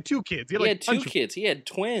he did? He had two kids. He like had two kids. He had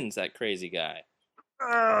twins. That crazy guy.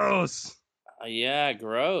 Gross. Yeah,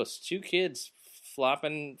 gross. Two kids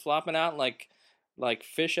flopping out like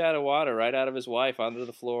fish out of water, right out of his wife onto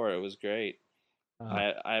the floor. It was great.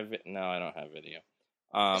 I don't have video.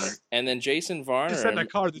 And then Jason Varner Just sent a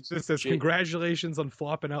card that just says congratulations on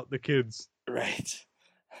flopping out the kids. Right.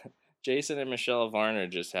 Jason and Michelle Varner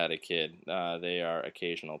just had a kid. They are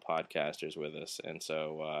occasional podcasters with us, and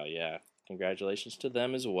so yeah, congratulations to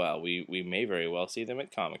them as well. We may very well see them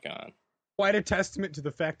at Comic-Con. Quite a testament to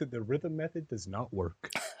the fact that the rhythm method does not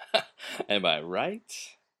work. Am I right?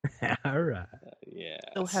 All right. Yeah.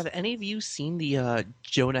 So, have any of you seen the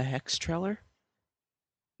Jonah Hex trailer?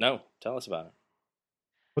 No, tell us about it.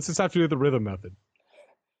 What's this have to do with the rhythm method?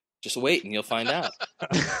 Just wait and you'll find out.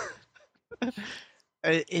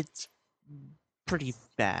 It's pretty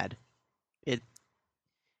bad.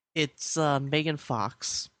 It's Megan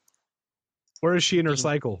Fox. Where is she in her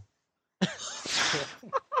cycle?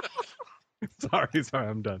 Sorry,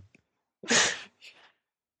 I'm done.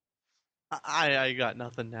 I got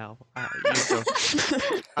nothing now.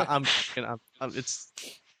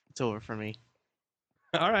 It's over for me.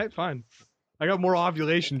 All right, fine. I got more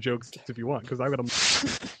ovulation jokes if you want, because I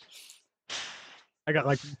got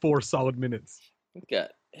like 4 solid minutes.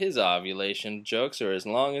 Got his ovulation jokes are as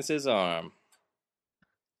long as his arm.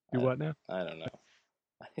 Do what now? I don't know.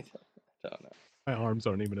 I don't know. My arms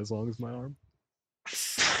aren't even as long as my arm.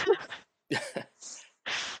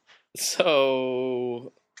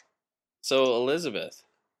 So Elizabeth.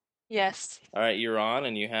 Yes. All right, you're on,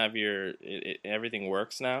 and you have everything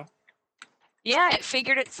works now. Yeah, it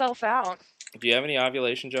figured itself out. Do you have any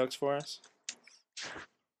ovulation jokes for us?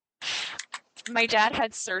 My dad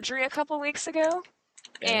had surgery a couple weeks ago,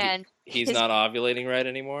 and he's not ovulating right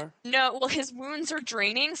anymore? No, well, his wounds are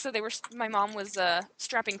draining, so my mom was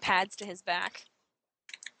strapping pads to his back.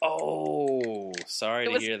 Oh, sorry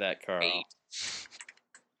to hear that, Carl. Great.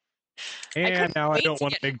 And now I don't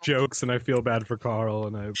want to make jokes, and I feel bad for Carl,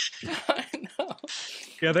 and I know.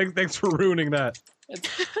 Yeah, thanks for ruining that.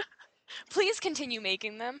 Please continue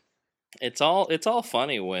making them. It's all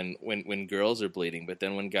funny when girls are bleeding, but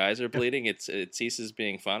then when guys are bleeding, it ceases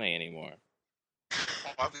being funny anymore.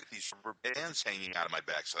 Oh, I've got these rubber bands hanging out of my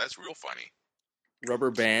back, so that's real funny.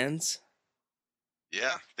 Rubber bands?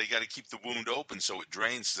 Yeah, they got to keep the wound open so it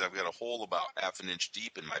drains, because I've got a hole about half an inch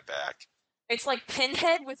deep in my back. It's like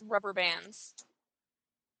Pinhead with rubber bands.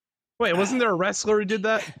 Wait, wasn't there a wrestler who did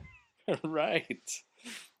that? Right.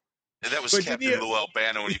 And that was Captain Lou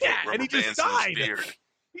Albano, and he put rubber and he bands just in died. his beard.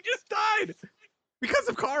 He just died because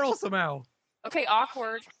of Carl somehow. Okay,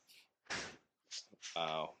 awkward.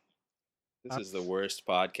 Wow. This is the worst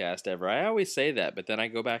podcast ever. I always say that, but then I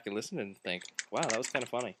go back and listen and think, wow, that was kind of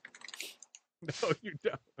funny. No, you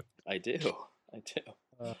don't. I do.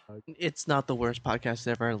 It's not the worst podcast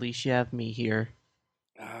ever. At least you have me here.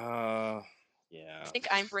 Yeah. I think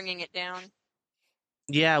I'm bringing it down.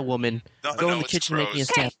 Yeah, woman. Go in the kitchen and make me a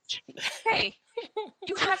sandwich. Hey,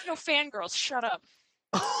 you have no fangirls. Shut up.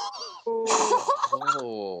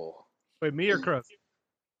 Oh. Wait, me or Crows?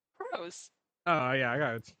 Crows. Oh, yeah, I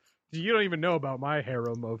got it. You don't even know about my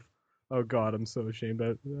harem of... Oh, God, I'm so ashamed.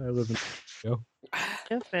 I live in...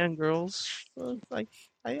 Yeah, fangirls. Like,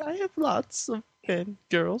 I have lots of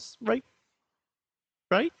fangirls, right?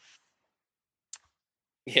 Right?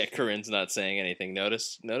 Yeah, Corinne's not saying anything.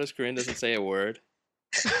 Notice Corinne doesn't say a word.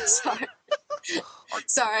 Sorry.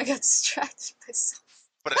 Sorry, I got distracted myself.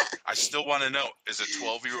 But I still want to know: is a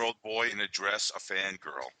 12-year-old boy in a dress a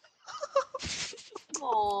fangirl?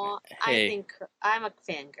 Aw, Hey. I think I'm a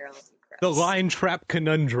fangirl of you, Chris. The line trap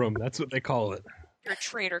conundrum. That's what they call it. You're a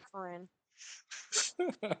traitor, Corinne.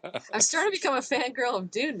 I'm starting to become a fangirl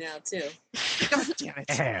of Dune now, too. God damn it.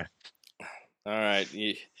 Yeah. All right,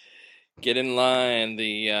 you get in line.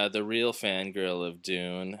 The real fangirl of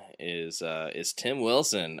Dune is Tim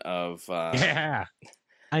Wilson of Yeah.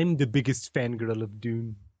 I'm the biggest fangirl of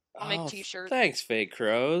Dune. I'll make t-shirts. Thanks, Fake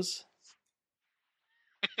Crows.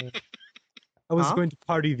 I was Huh? going to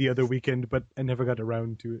party the other weekend, but I never got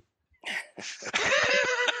around to it.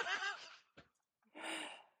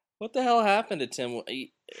 What the hell happened to Tim?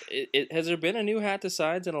 Has there been a new Hat to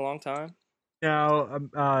Sides in a long time? Now,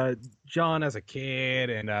 John as a kid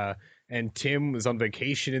and Tim was on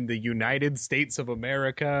vacation in the United States of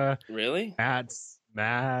America. Really? Matt.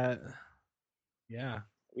 Yeah.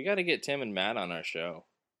 We got to get Tim and Matt on our show.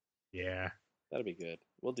 Yeah. That'd be good.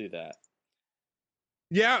 We'll do that.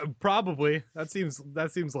 Yeah, probably. That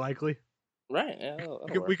seems likely. Right. Yeah, that'll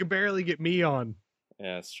We work. could barely get me on.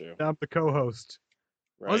 Yeah, that's true. I'm the co-host.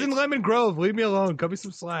 Right. I was in Lemon Grove. Leave me alone. Cut me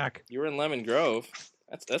some slack. You were in Lemon Grove.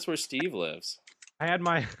 That's where Steve lives. I had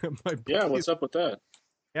my Yeah, what's up with that?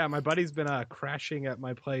 Yeah, my buddy's been crashing at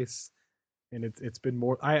my place, and it's been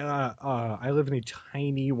more. I live in a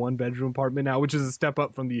tiny 1-bedroom apartment now, which is a step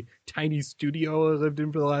up from the tiny studio I lived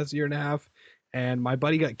in for the last year and a half. And my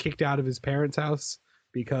buddy got kicked out of his parents' house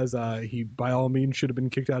because he, by all means, should have been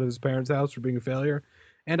kicked out of his parents' house for being a failure,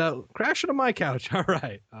 and crashing on my couch. All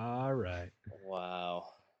right. Wow.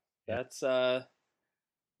 That's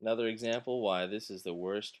another example why this is the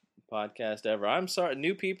worst podcast ever. I'm sorry,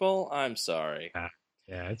 new people. I'm sorry.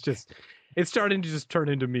 Yeah, it's starting to just turn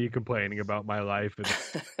into me complaining about my life, and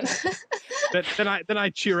then I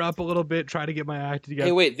cheer up a little bit, try to get my act together.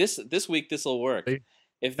 Hey, wait, this week this will work.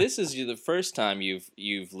 If this is the first time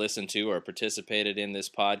you've listened to or participated in this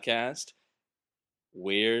podcast,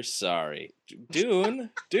 we're sorry.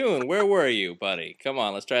 Dune, where were you, buddy? Come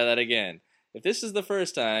on, let's try that again. If this is the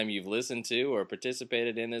first time you've listened to or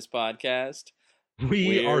participated in this podcast,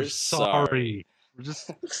 we we're are sorry. We're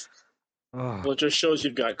just. Well, it just shows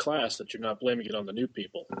you've got class that you're not blaming it on the new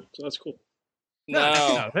people. So that's cool.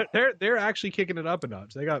 No. They're actually kicking it up a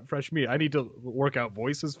notch. They got fresh meat. I need to work out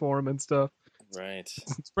voices for them and stuff. Right.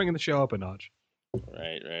 It's bringing the show up a notch.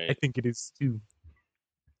 Right. I think it is too.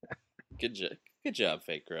 Good job,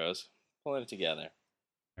 Fake Crows. Pulling it together.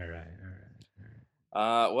 All right.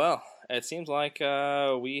 Well, it seems like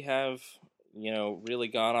we have, really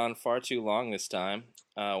gone on far too long this time.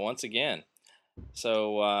 Once again.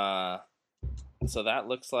 So that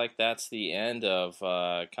looks like that's the end of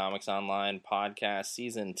Comics Online Podcast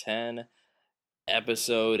Season 10,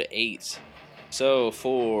 Episode 8. So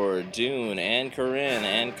for Dune and Corinne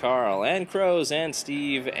and Carl and Crows and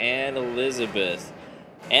Steve and Elizabeth,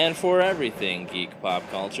 and for everything geek pop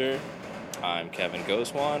culture, I'm Kevin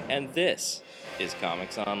Goswan, and this is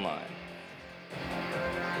Comics Online.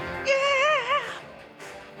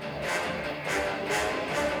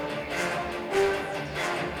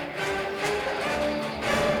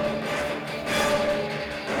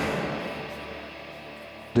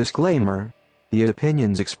 Disclaimer. The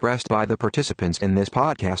opinions expressed by the participants in this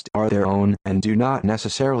podcast are their own and do not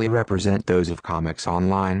necessarily represent those of Comics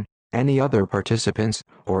Online, any other participants,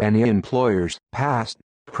 or any employers, past,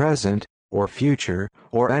 present, or future,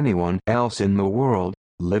 or anyone else in the world,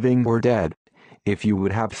 living or dead. If you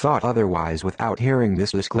would have thought otherwise without hearing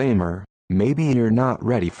this disclaimer, maybe you're not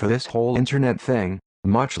ready for this whole internet thing,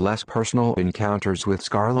 much less personal encounters with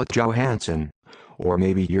Scarlett Johansson. Or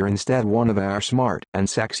maybe you're instead one of our smart and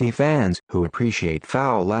sexy fans who appreciate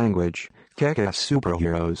foul language, kick-ass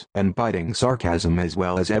superheroes, and biting sarcasm as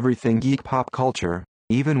well as everything geek pop culture,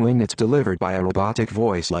 even when it's delivered by a robotic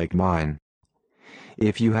voice like mine.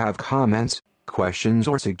 If you have comments, questions,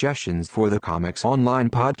 or suggestions for the Comics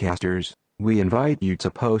Online podcasters, we invite you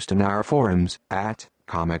to post in our forums at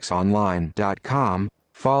comicsonline.com,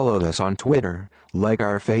 follow us on Twitter, like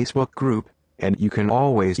our Facebook group, and you can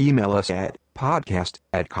always email us at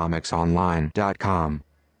podcast@comicsonline.com.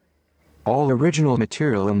 All original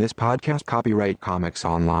material in this podcast copyright Comics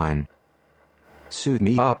Online. Suit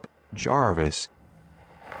me up, Jarvis.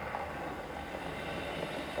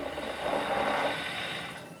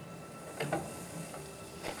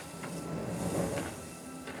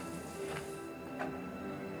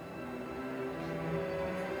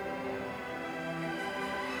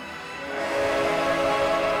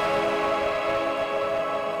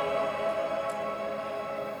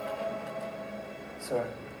 Sir,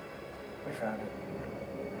 we found it.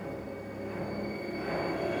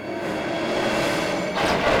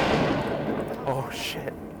 Oh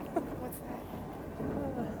shit.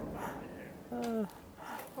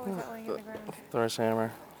 Thor's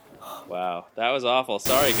hammer. Wow, that was awful.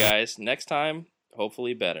 Sorry, guys. Next time,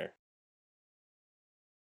 hopefully better.